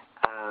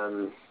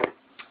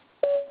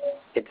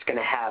 it's going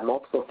to have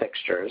multiple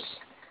fixtures.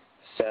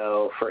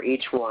 So for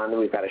each one,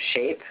 we've got a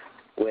shape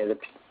with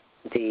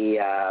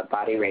the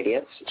body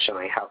radius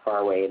showing how far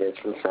away it is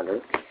from the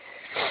center.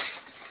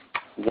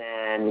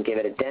 Then give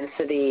it a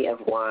density of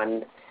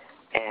 1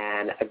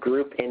 and a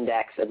group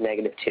index of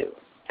 -2.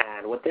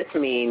 And what this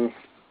means,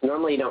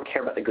 normally you don't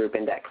care about the group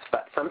index,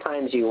 but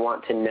sometimes you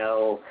want to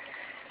know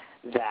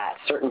that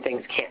certain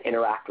things can't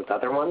interact with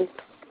other ones,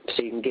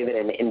 so you can give it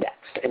an index.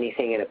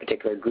 Anything in a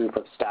particular group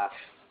of stuff,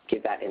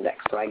 give that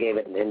index. So I gave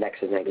it an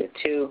index of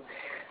 -2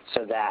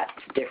 so that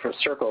different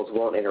circles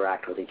won't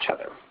interact with each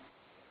other.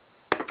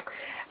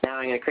 Now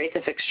I'm going to create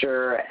the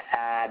fixture,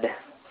 add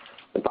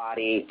the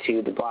body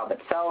to the blob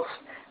itself,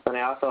 and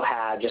I also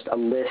have just a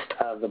list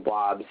of the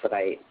blobs that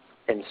I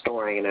am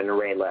storing in an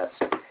array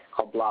list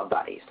called blob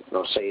bodies, and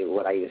I'll show you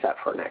what I use that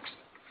for next.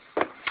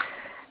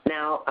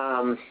 Now,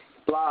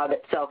 blob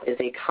itself is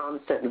a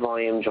constant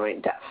volume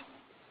joint depth,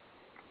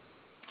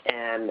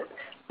 and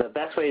the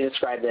best way to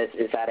describe this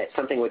is that it's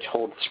something which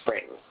holds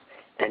springs,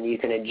 and you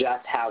can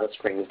adjust how the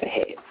springs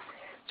behave.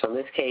 So in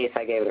this case,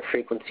 I gave it a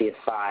frequency of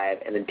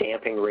 5 and a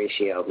damping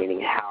ratio, meaning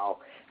how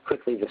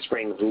quickly the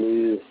springs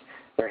lose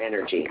their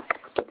energy,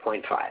 to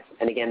 0.5.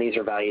 And again, these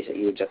are values that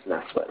you would just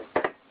mess with.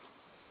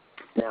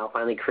 Now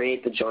finally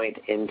create the joint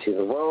into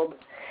the world,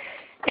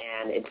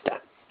 and it's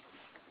done.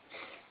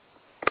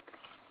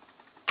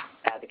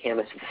 Add the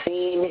canvas to the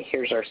scene.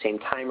 Here's our same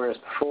timer as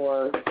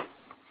before.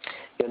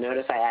 You'll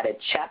notice I added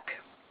check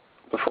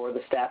before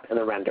the step and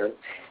the render,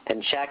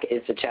 and check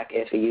is to check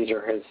if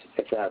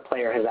the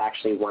player has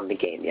actually won the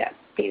game yet,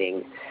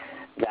 meaning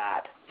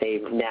that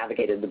they've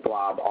navigated the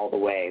blob all the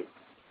way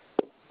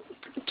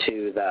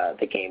to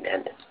the game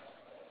end.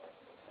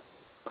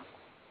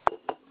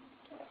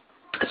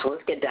 So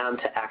let's get down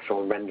to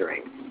actual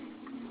rendering.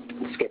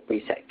 Skip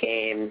reset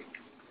game.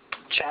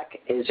 Check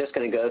is just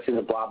going to go through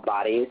the blob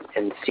bodies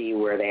and see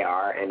where they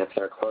are and if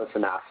they're close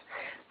enough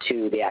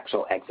to the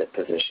actual exit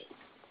position,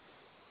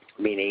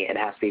 meaning it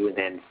has to be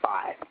within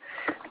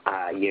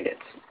 5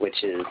 units,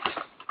 which is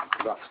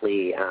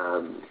roughly,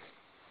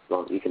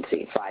 well, you can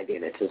see 5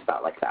 units is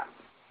about like that.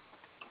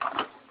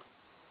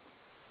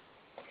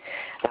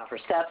 Now for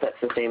step, that's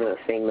the same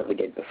thing that we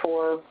did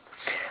before.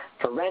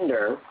 For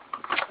render,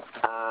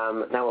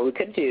 now what we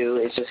could do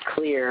is just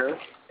clear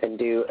and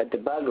do a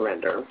debug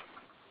render.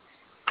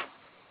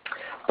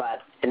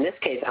 But in this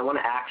case, I want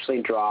to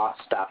actually draw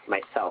stuff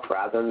myself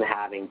rather than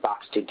having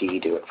Box2D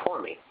do it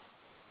for me.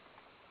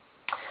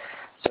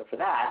 So for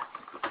that,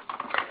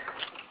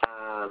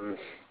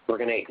 we're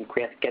going to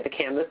get the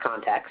canvas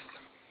context,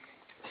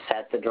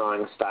 set the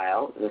drawing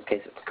style. In this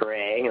case, it's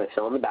gray. I'm going to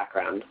fill in the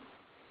background.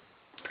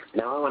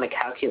 Now I want to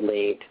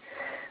calculate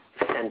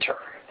center.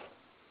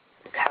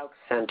 Calc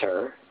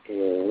center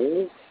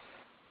is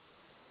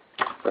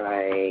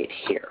right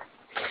here.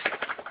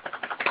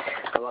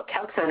 And what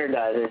Calc Center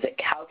does is it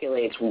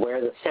calculates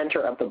where the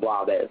center of the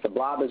blob is. The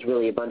blob is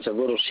really a bunch of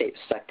little shapes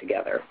stuck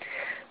together.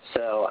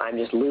 So I'm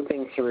just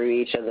looping through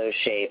each of those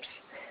shapes,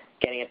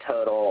 getting a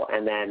total,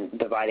 and then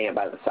dividing it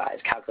by the size,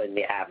 calculating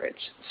the average,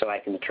 so I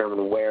can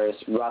determine where is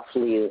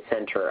roughly the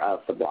center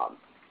of the blob.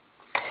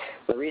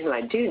 The reason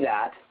I do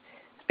that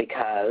is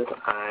because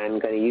I'm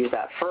going to use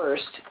that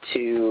first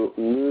to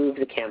move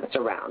the canvas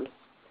around.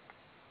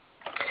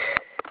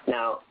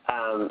 Now,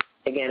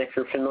 again, if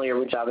you're familiar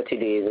with Java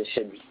 2D, this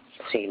should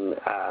seem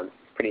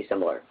pretty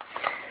similar.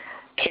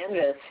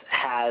 Canvas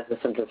has a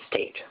sense of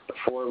state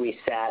before we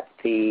set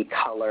the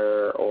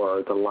color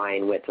or the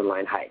line width and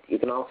line height. You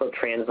can also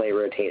translate,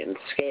 rotate, and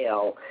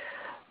scale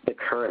the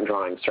current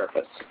drawing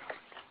surface.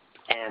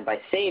 And by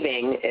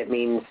saving, it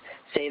means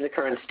save the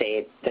current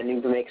state, then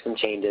you can make some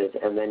changes,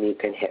 and then you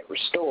can hit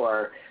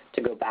restore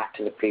to go back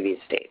to the previous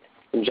state.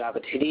 In Java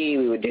 2D,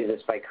 we would do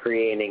this by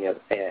creating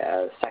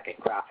a second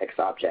graphics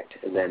object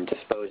and then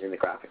disposing the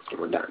graphics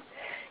when we're done.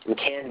 In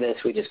Canvas,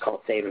 we just call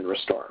it save and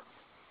restore.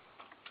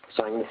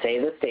 So I'm going to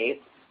save the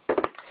state,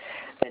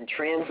 then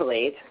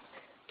translate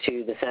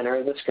to the center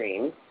of the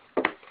screen,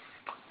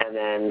 and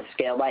then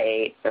scale by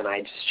 8, and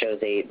I just chose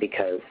 8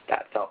 because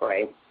that felt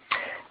right.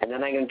 And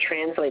then I'm going to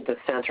translate the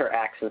center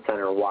X and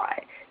center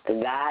Y.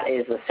 And that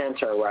is the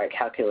center where I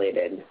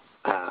calculated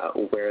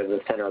where the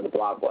center of the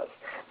blob was.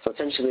 So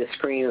essentially the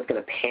screen is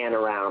going to pan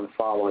around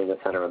following the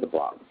center of the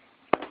blob.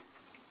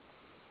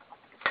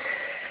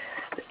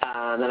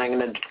 Then I'm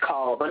going to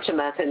call a bunch of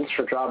methods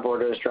for draw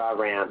borders, draw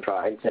ramp,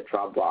 draw exit,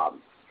 draw blob.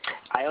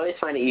 I always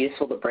find it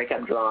useful to break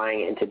up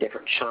drawing into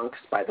different chunks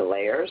by the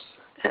layers,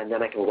 and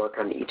then I can work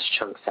on each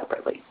chunk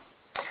separately.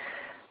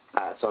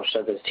 So I'll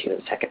show those to you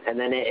in a second. And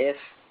then if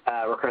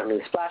we're currently in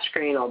the splash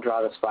screen, I'll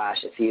draw the splash.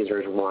 If the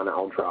user is 1,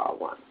 I'll draw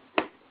 1.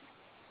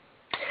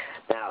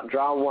 Now,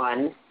 draw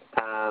 1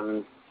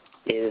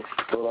 is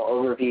a little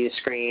overview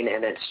screen,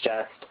 and it's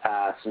just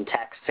some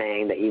text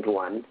saying that you've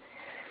won.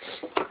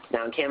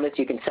 Now, in Canvas,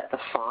 you can set the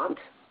font,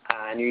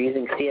 and you're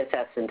using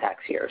CSS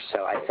syntax here.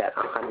 So I set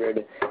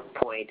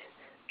 100-point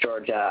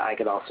Georgia. I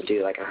could also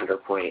do like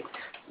 100-point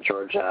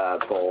Georgia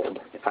bold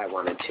if I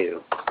wanted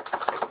to.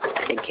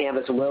 And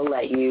Canvas will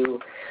let you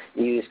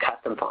use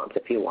custom fonts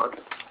if you want.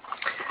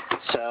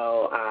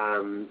 So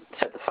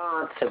set the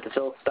font, set the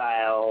fill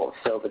style,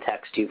 fill the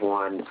text you've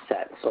won,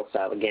 set the fill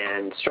style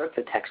again, stroke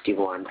the text you've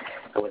won.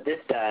 And what this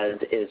does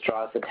is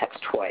draws the text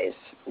twice,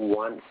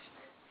 once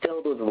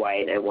filled with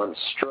white and once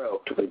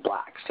stroked with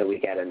black, so we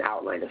get an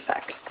outline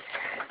effect.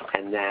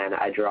 And then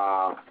I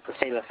draw the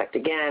same effect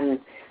again,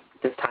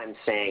 this time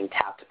saying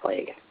tap to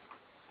play again.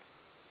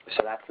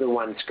 So that's the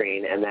one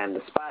screen, and then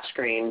the splash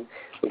screen,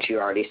 which you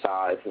already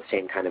saw, is the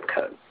same kind of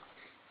code.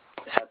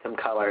 Set some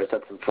colors,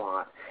 set some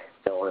font,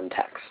 fill in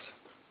text.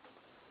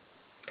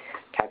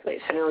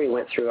 Calculate center we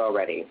went through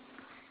already.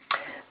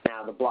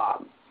 Now the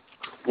blob.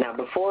 Now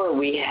before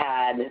we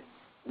had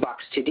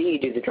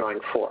Box2D do the drawing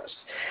for us.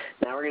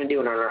 Now we're going to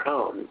do it on our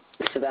own.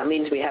 So that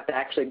means we have to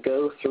actually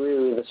go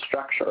through the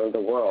structure of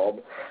the world,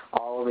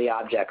 all of the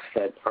objects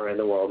that are in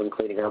the world,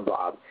 including our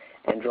blob,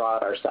 and draw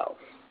it ourselves.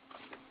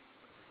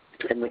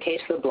 In the case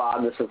of the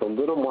blob, this is a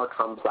little more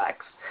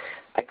complex.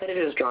 I could have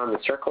just drawn the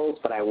circles,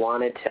 but I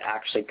wanted to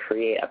actually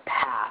create a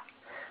path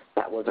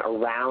that was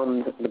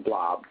around the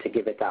blob to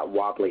give it that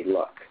wobbly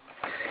look.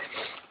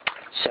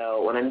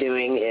 So what I'm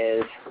doing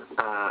is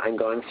I'm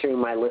going through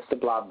my list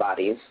of blob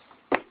bodies.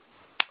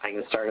 I'm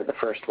going to start at the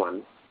first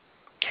one.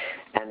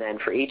 And then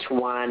for each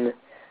one,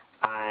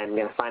 I'm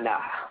going to find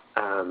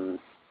out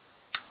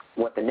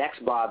what the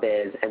next blob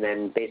is, and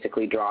then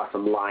basically draw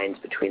some lines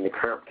between the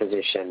current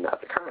position of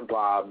the current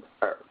blob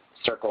or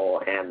circle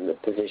and the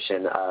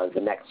position of the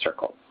next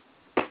circle.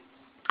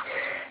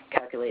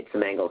 Calculate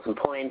some angles and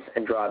points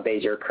and draw a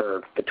Bezier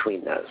curve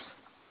between those.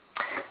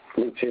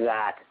 Loop through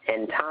that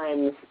n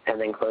times and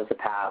then close the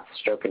path,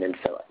 stroke it, and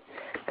fill it.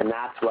 And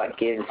that's what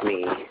gives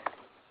me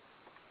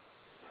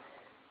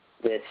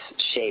this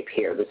shape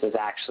here. This is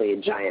actually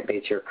a giant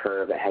Bezier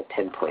curve that had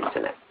 10 points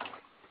in it.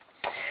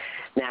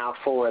 Now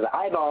for the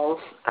eyeballs,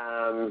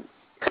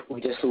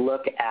 we just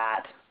look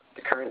at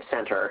the current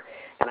center,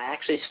 and I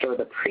actually store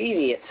the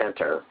previous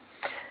center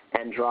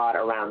and draw it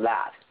around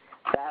that.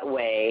 That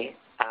way,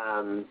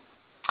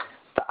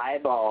 the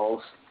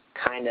eyeballs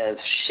kind of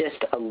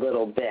shift a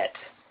little bit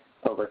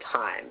over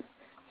time.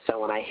 So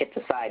when I hit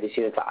the side, you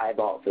see that the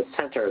eyeball, the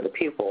center of the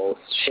pupil,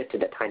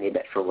 shifted a tiny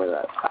bit from where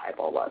the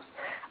eyeball was.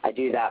 I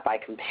do that by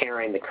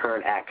comparing the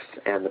current X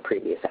and the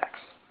previous X.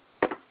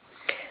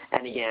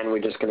 And again, we're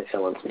just going to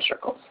fill in some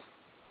circles.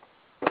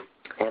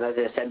 And as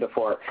I said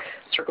before,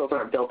 circles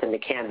aren't built into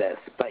Canvas,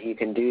 but you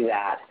can do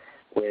that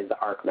with the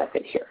arc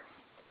method here.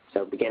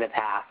 So begin a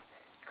path,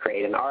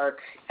 create an arc,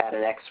 add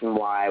an X and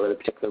Y with a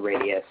particular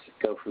radius,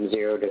 go from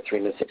 0 to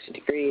 360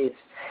 degrees,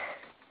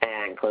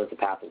 and close the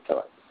path and fill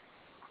it.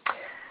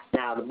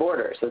 Now the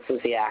borders, this is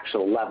the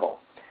actual level.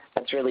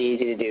 That's really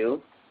easy to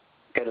do.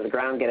 Go to the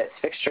ground, get its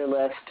fixture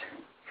list.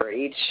 For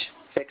each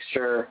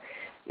fixture,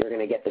 you're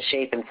going to get the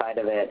shape inside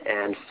of it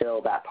and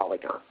fill that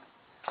polygon.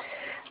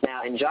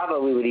 Now in Java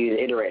we would use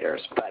iterators,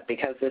 but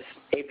because this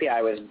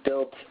API was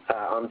built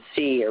on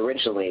C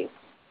originally,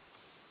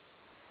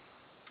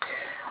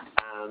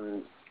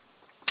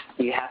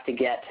 you have to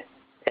get,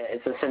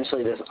 it's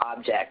essentially this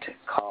object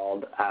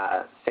called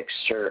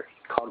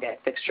get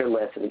fixture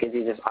list, and it gives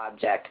you this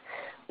object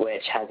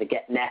which has a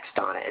get next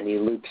on it, and you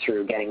loop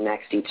through getting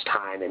next each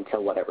time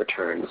until what it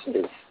returns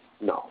is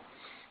null.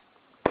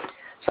 So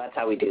that's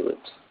how we do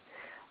loops.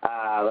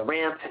 The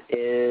ramp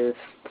is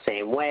the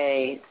same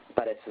way,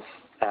 but it's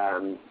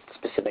a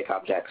specific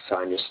object, so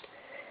I'm just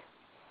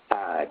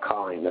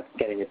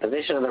getting the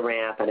position of the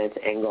ramp and its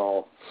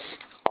angle,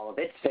 all of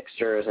its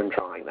fixtures, and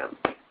drawing them.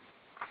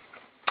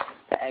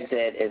 The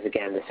exit is,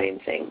 again, the same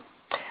thing.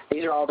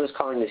 These are all just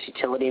calling this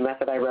utility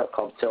method I wrote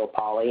called fill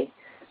poly,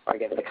 where I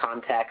give it the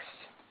context,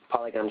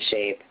 polygon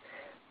shape,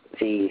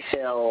 the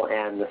fill,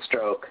 and the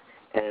stroke,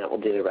 and it will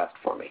do the rest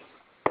for me.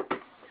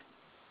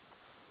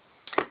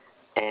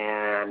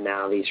 And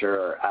now these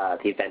are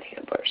the event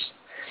handlers.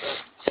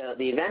 So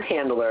the event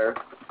handler,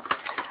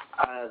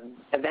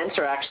 events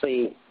are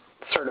actually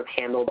sort of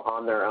handled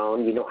on their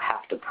own. You don't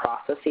have to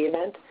process the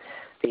event.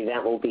 The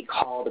event will be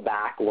called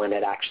back when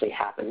it actually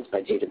happens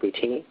by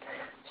GWT.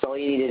 So all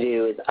you need to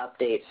do is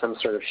update some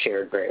sort of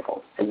shared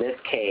variable. In this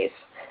case,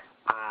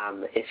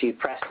 if you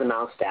press the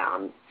mouse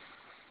down,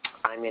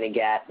 I'm going to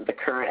get the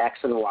current X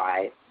and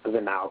Y of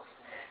the mouse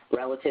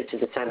relative to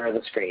the center of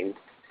the screen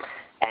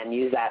and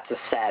use that to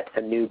set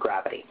a new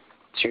gravity.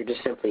 So you're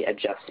just simply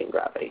adjusting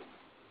gravity.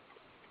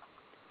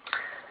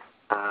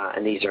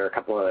 And these are a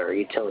couple other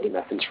utility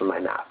methods from my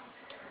map.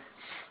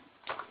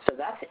 So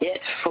that's it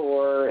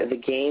for the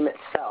game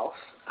itself.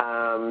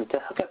 To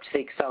hook up to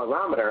the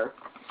accelerometer,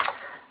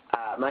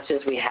 Much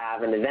as we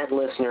have an event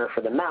listener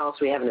for the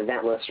mouse, we have an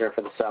event listener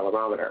for the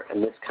accelerometer,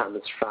 and this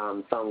comes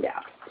from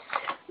PhoneGap.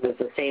 This is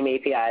the same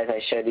API as I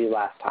showed you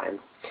last time.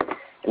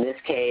 In this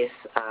case,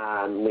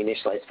 we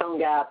initialize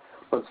PhoneGap.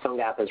 Once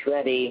PhoneGap is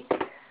ready,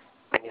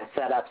 I'm going to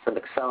set up some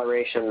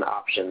acceleration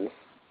options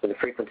with a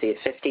frequency of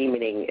 50,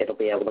 meaning it'll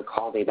be able to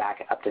call me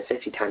back up to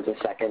 50 times a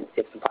second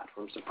if the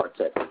platform supports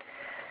it.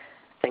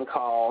 Then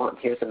call,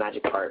 here's the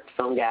magic part,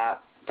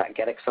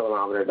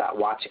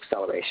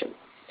 PhoneGap.getAccelerometer.watchAcceleration.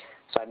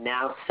 So I've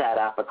now set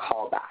up a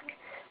callback.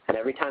 And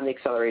every time the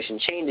acceleration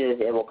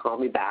changes, it will call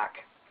me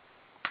back,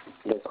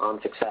 this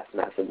onSuccess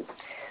method.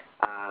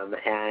 And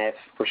if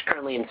we're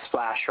currently in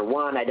Splash or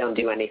 1, I don't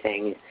do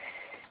anything.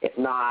 If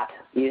not,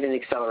 using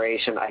the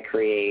acceleration, I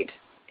create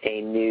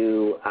a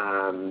new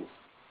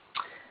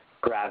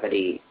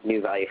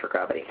new value for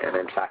gravity. And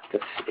in fact,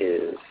 this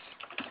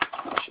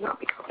should not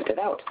be commented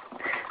out.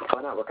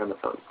 Why not work on the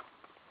phone?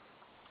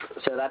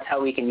 So that's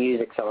how we can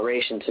use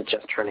acceleration to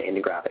just turn it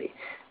into gravity.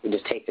 We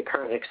just take the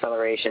current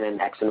acceleration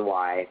in x and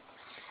y,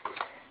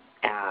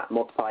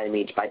 multiply them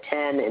each by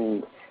 10,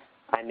 and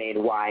I made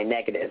y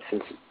negative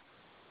since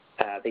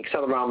the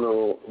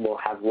accelerometer will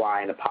have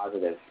y in a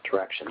positive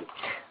direction.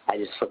 I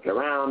just flip it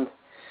around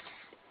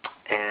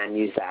and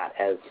use that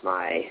as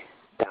my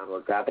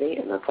downward gravity,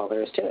 and that's all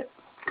there is to it.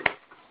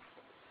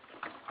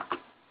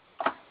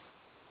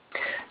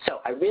 So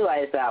I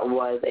realized that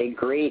was a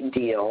great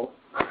deal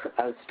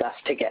of stuff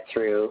to get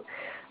through,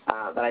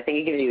 but I think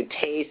it gives you a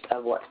taste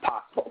of what's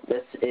possible.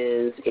 This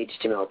is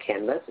HTML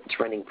Canvas. It's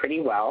running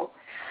pretty well.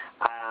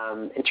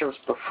 In terms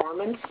of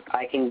performance,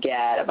 I can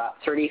get about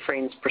 30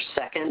 frames per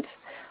second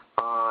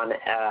on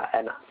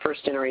a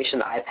first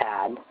generation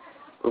iPad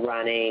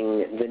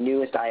running the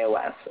newest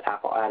iOS.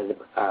 Apple added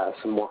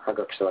some more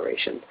hardware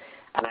acceleration.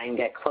 And I can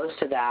get close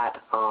to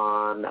that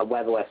on a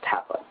WebOS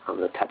tablet on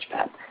the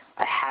touchpad.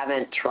 I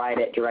haven't tried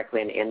it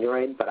directly on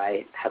Android, but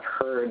I have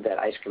heard that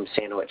Ice Cream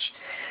Sandwich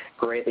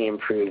greatly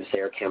improves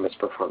their Canvas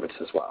performance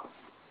as well.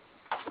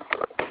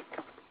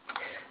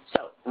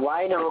 So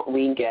why don't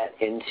we get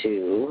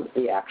into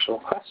the actual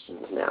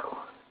questions now?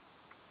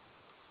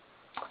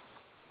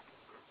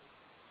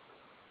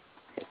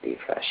 Hit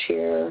refresh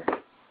here.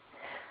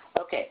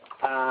 Okay,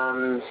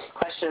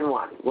 question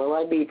 1. Will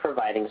I be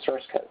providing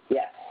source code?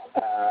 Yes.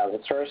 The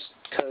source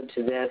code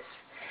to this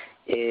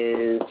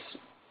is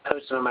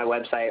posted on my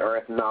website, or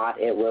if not,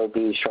 it will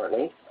be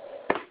shortly.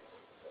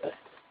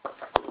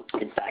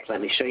 In fact,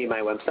 let me show you my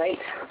website,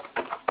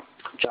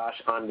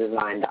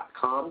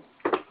 joshondesign.com.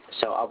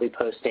 So I'll be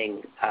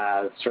posting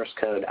source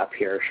code up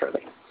here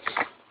shortly.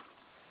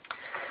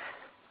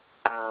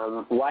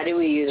 Why do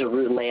we use a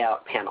root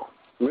layout panel?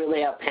 Root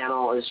layout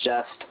panel is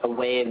just a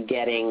way of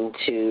getting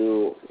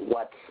to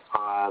what's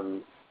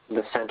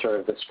the center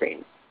of the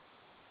screen.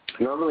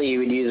 Normally you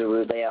would use a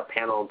root layout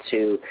panel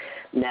to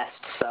nest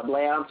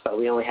sub-layouts, but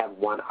we only have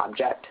one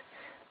object.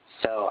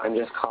 So I'm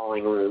just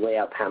calling root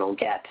layout panel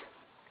get.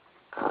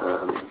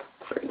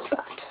 Where is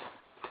that?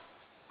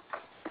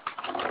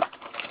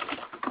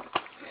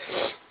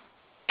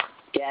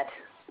 Get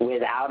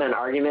without an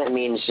argument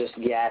means just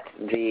get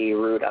the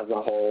root of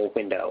the whole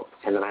window,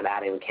 and then I'm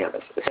adding the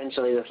canvas.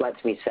 Essentially, this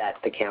lets me set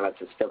the canvas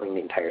that's filling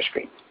the entire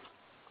screen.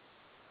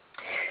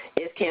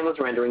 Is Canvas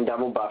rendering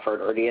double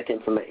buffered, or do you have to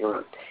implement your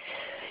own?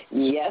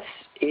 Yes,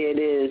 it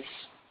is.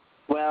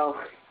 Well,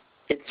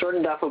 it's sort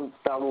of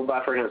double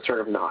buffered and it's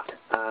sort of not.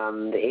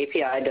 The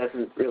API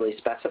doesn't really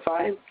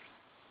specify,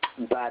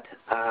 but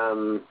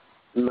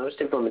most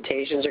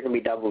implementations are going to be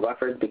double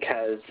buffered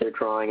because they're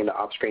drawing into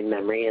off-screen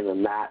memory, and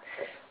then that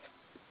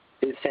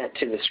is sent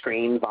to the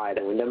screen by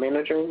the window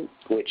manager,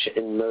 which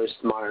in most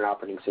modern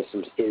operating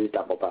systems is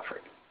double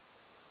buffered.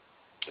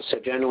 So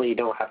generally you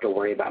don't have to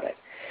worry about it.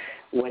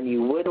 When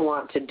you would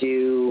want to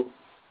do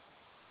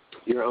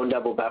your own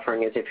double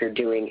buffering is if you're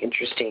doing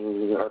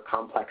interesting or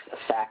complex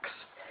effects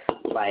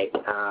like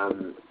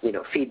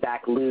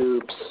feedback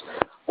loops,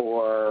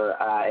 or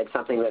it's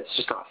something that's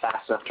just not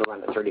fast enough to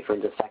run at 30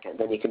 frames a second.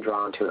 Then you can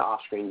draw into an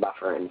off-screen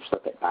buffer and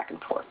flip it back and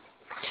forth.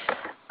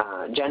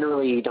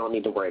 Generally, you don't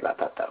need to worry about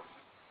that, though.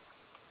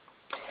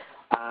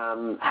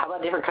 How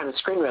about different kind of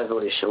screen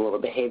resolution? Will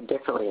it behave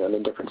differently on a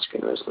different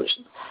screen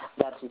resolution?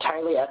 That's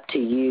entirely up to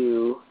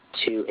you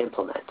to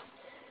implement.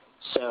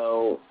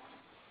 So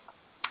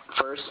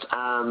first,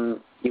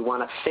 you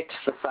want to fix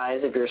the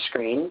size of your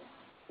screen.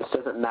 This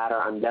doesn't matter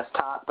on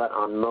desktop, but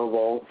on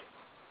mobile,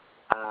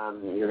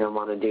 you're going to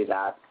want to do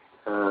that.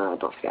 I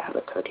don't think I have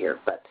the code here,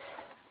 but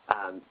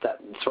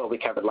that's what we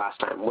covered last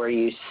time, where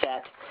you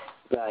set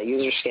the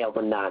user scale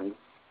to none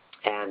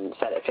and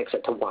fix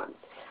it to 1.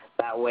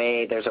 That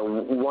way, there's a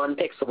 1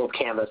 pixel of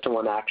canvas to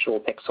 1 actual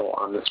pixel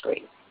on the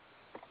screen.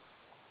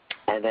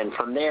 And then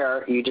from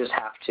there, you just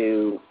have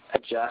to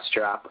adjust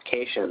your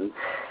application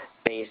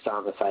based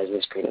on the size of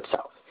the screen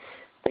itself.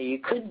 Now, you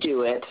could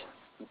do it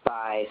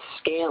by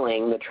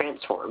scaling the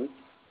transform.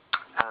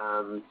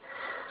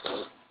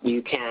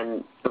 You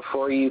can,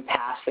 before you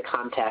pass the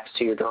context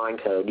to your drawing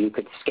code, you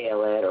could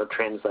scale it or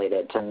translate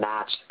it to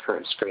match the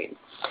current screen.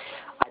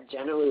 I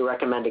generally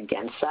recommend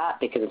against that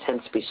because it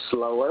tends to be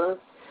slower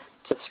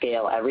to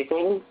scale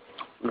everything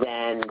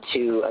than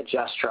to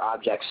adjust your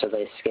objects so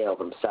they scale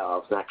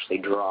themselves and actually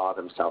draw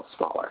themselves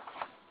smaller.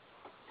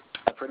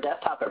 For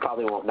desktop, it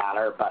probably won't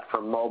matter, but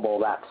for mobile,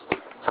 that's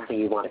something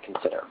you want to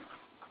consider.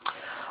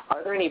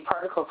 Are there any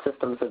particle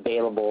systems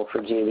available for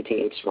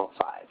GWT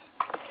HTML5?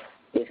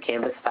 Is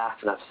Canvas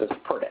fast enough to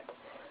support it?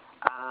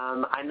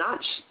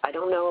 I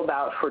don't know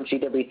about for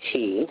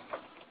GWT,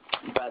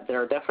 but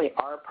there definitely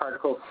are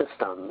particle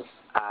systems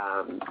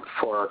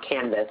for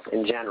Canvas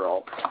in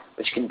general,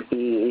 which can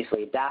be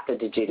easily adapted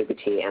to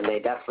GWT, and they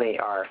definitely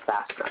are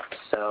fast enough.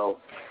 So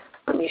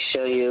let me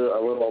show you a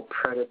little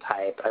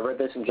prototype. I wrote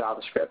this in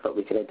JavaScript, but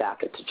we can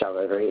adapt it to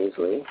Java very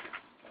easily.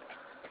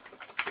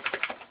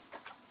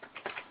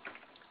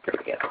 Here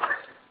we go.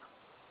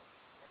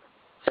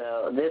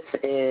 So this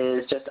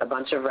is just a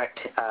bunch of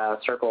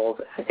circles.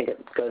 I think it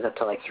goes up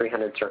to like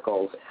 300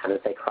 circles, and as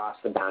they cross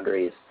the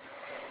boundaries,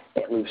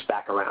 it loops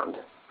back around.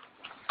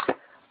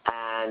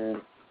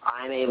 And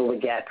I'm able to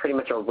get pretty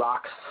much a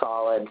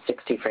rock-solid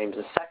 60 frames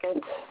a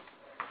second,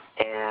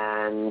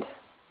 and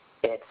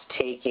it's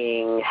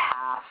taking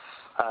half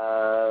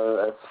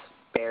of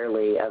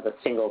barely of a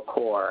single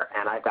core,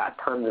 and I've got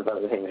tons of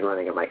other things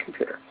running on my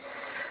computer.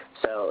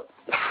 So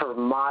for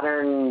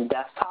modern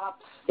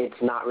desktops, it's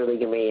not really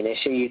going to be an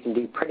issue. You can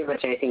do pretty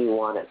much anything you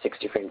want at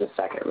 60 frames a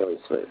second, really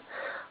smooth.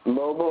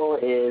 Mobile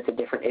is a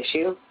different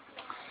issue,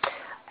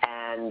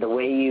 and the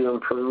way you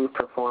improve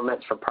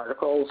performance for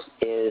particles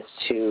is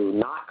to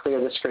not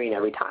clear the screen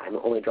every time,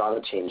 only draw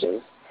the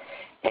changes,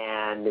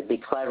 and be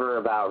clever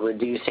about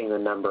reducing the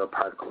number of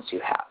particles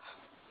you have.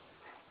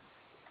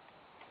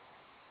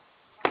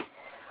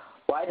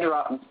 Why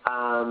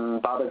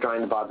bother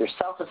drawing the blob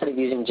yourself instead of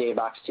using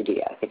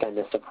Box2D? I think I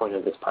missed a point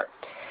of this part.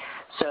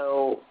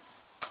 So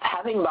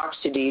having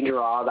Box2D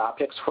draw the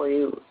objects for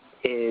you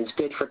is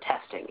good for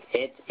testing.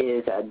 It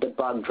is a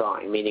debug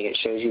drawing, meaning it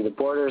shows you the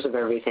borders of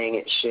everything.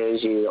 It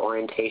shows you the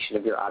orientation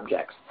of your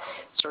objects,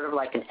 sort of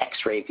like an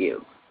X-ray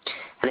view.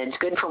 And it's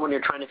good for when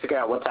you're trying to figure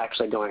out what's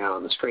actually going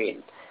on the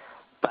screen.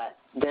 But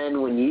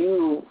then when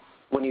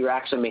you're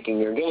actually making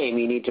your game,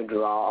 you need to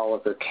draw all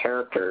of the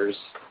characters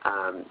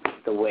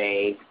the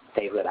way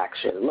they would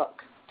actually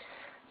look.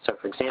 So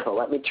for example,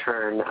 let me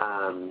turn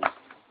on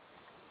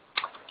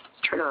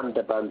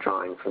debug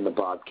drawing from the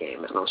blob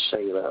game, and I'll show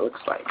you what it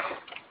looks like.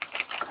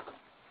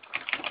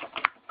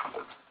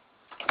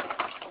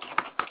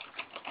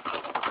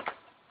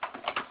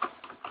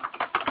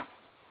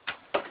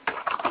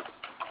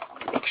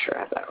 Make sure I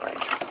have that right.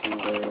 And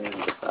then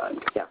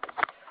debug, yeah.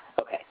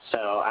 Okay,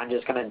 so I'm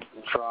just going to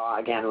draw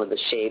again with the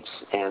shapes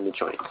and the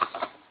joints.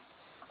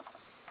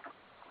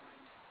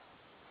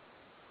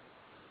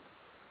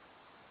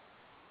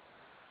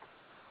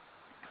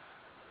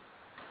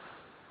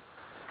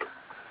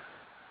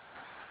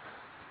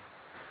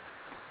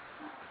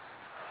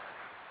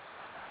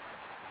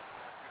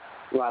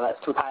 While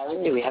that's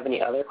compiling, do we have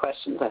any other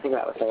questions? I think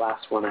that was the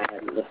last one I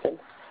had listed.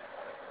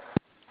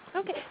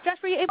 Okay. Josh,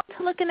 were you able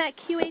to look in that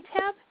QA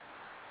tab?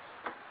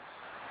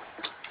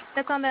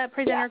 That's on the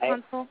presenter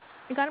console.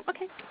 You got it?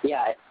 Okay.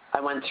 Yeah,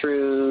 we went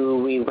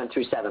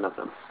through 7 of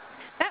them.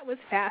 That was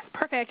fast.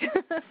 Perfect.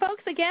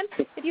 Folks, again,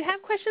 if you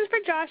have questions for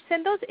Josh,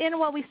 send those in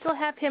while we still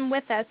have him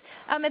with us.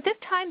 At this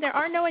time, there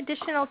are no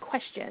additional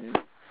questions.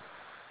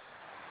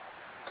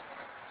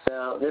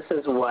 So this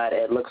is what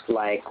it looks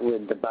like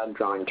with the bug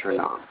drawing turned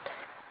on.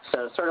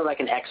 So sort of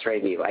like an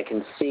X-ray view. I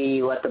can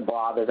see what the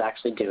blob is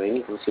actually doing.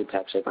 You can see it's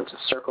actually a bunch of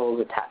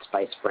circles attached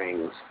by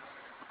springs.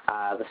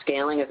 The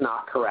scaling is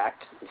not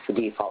correct. It's the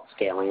default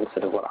scaling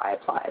instead of what I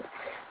applied.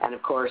 And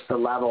of course, the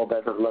level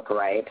doesn't look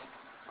right.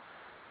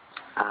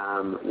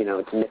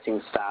 It's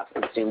missing stuff.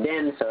 It's zoomed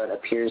in, so it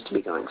appears to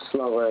be going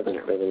slower than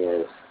it really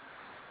is.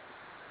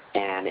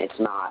 And it's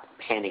not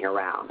panning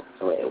around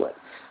the way it would.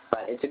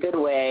 But it's a good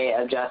way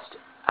of just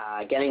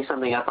getting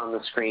something up on the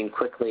screen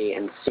quickly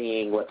and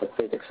seeing what the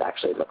physics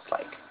actually looks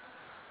like.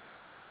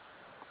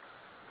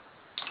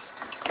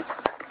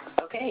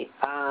 Okay,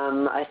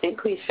 I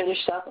think we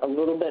finished up a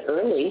little bit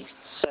early,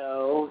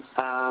 so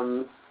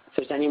if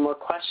there's any more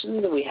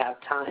questions, we have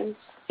time.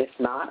 If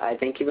not, I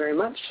thank you very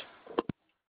much.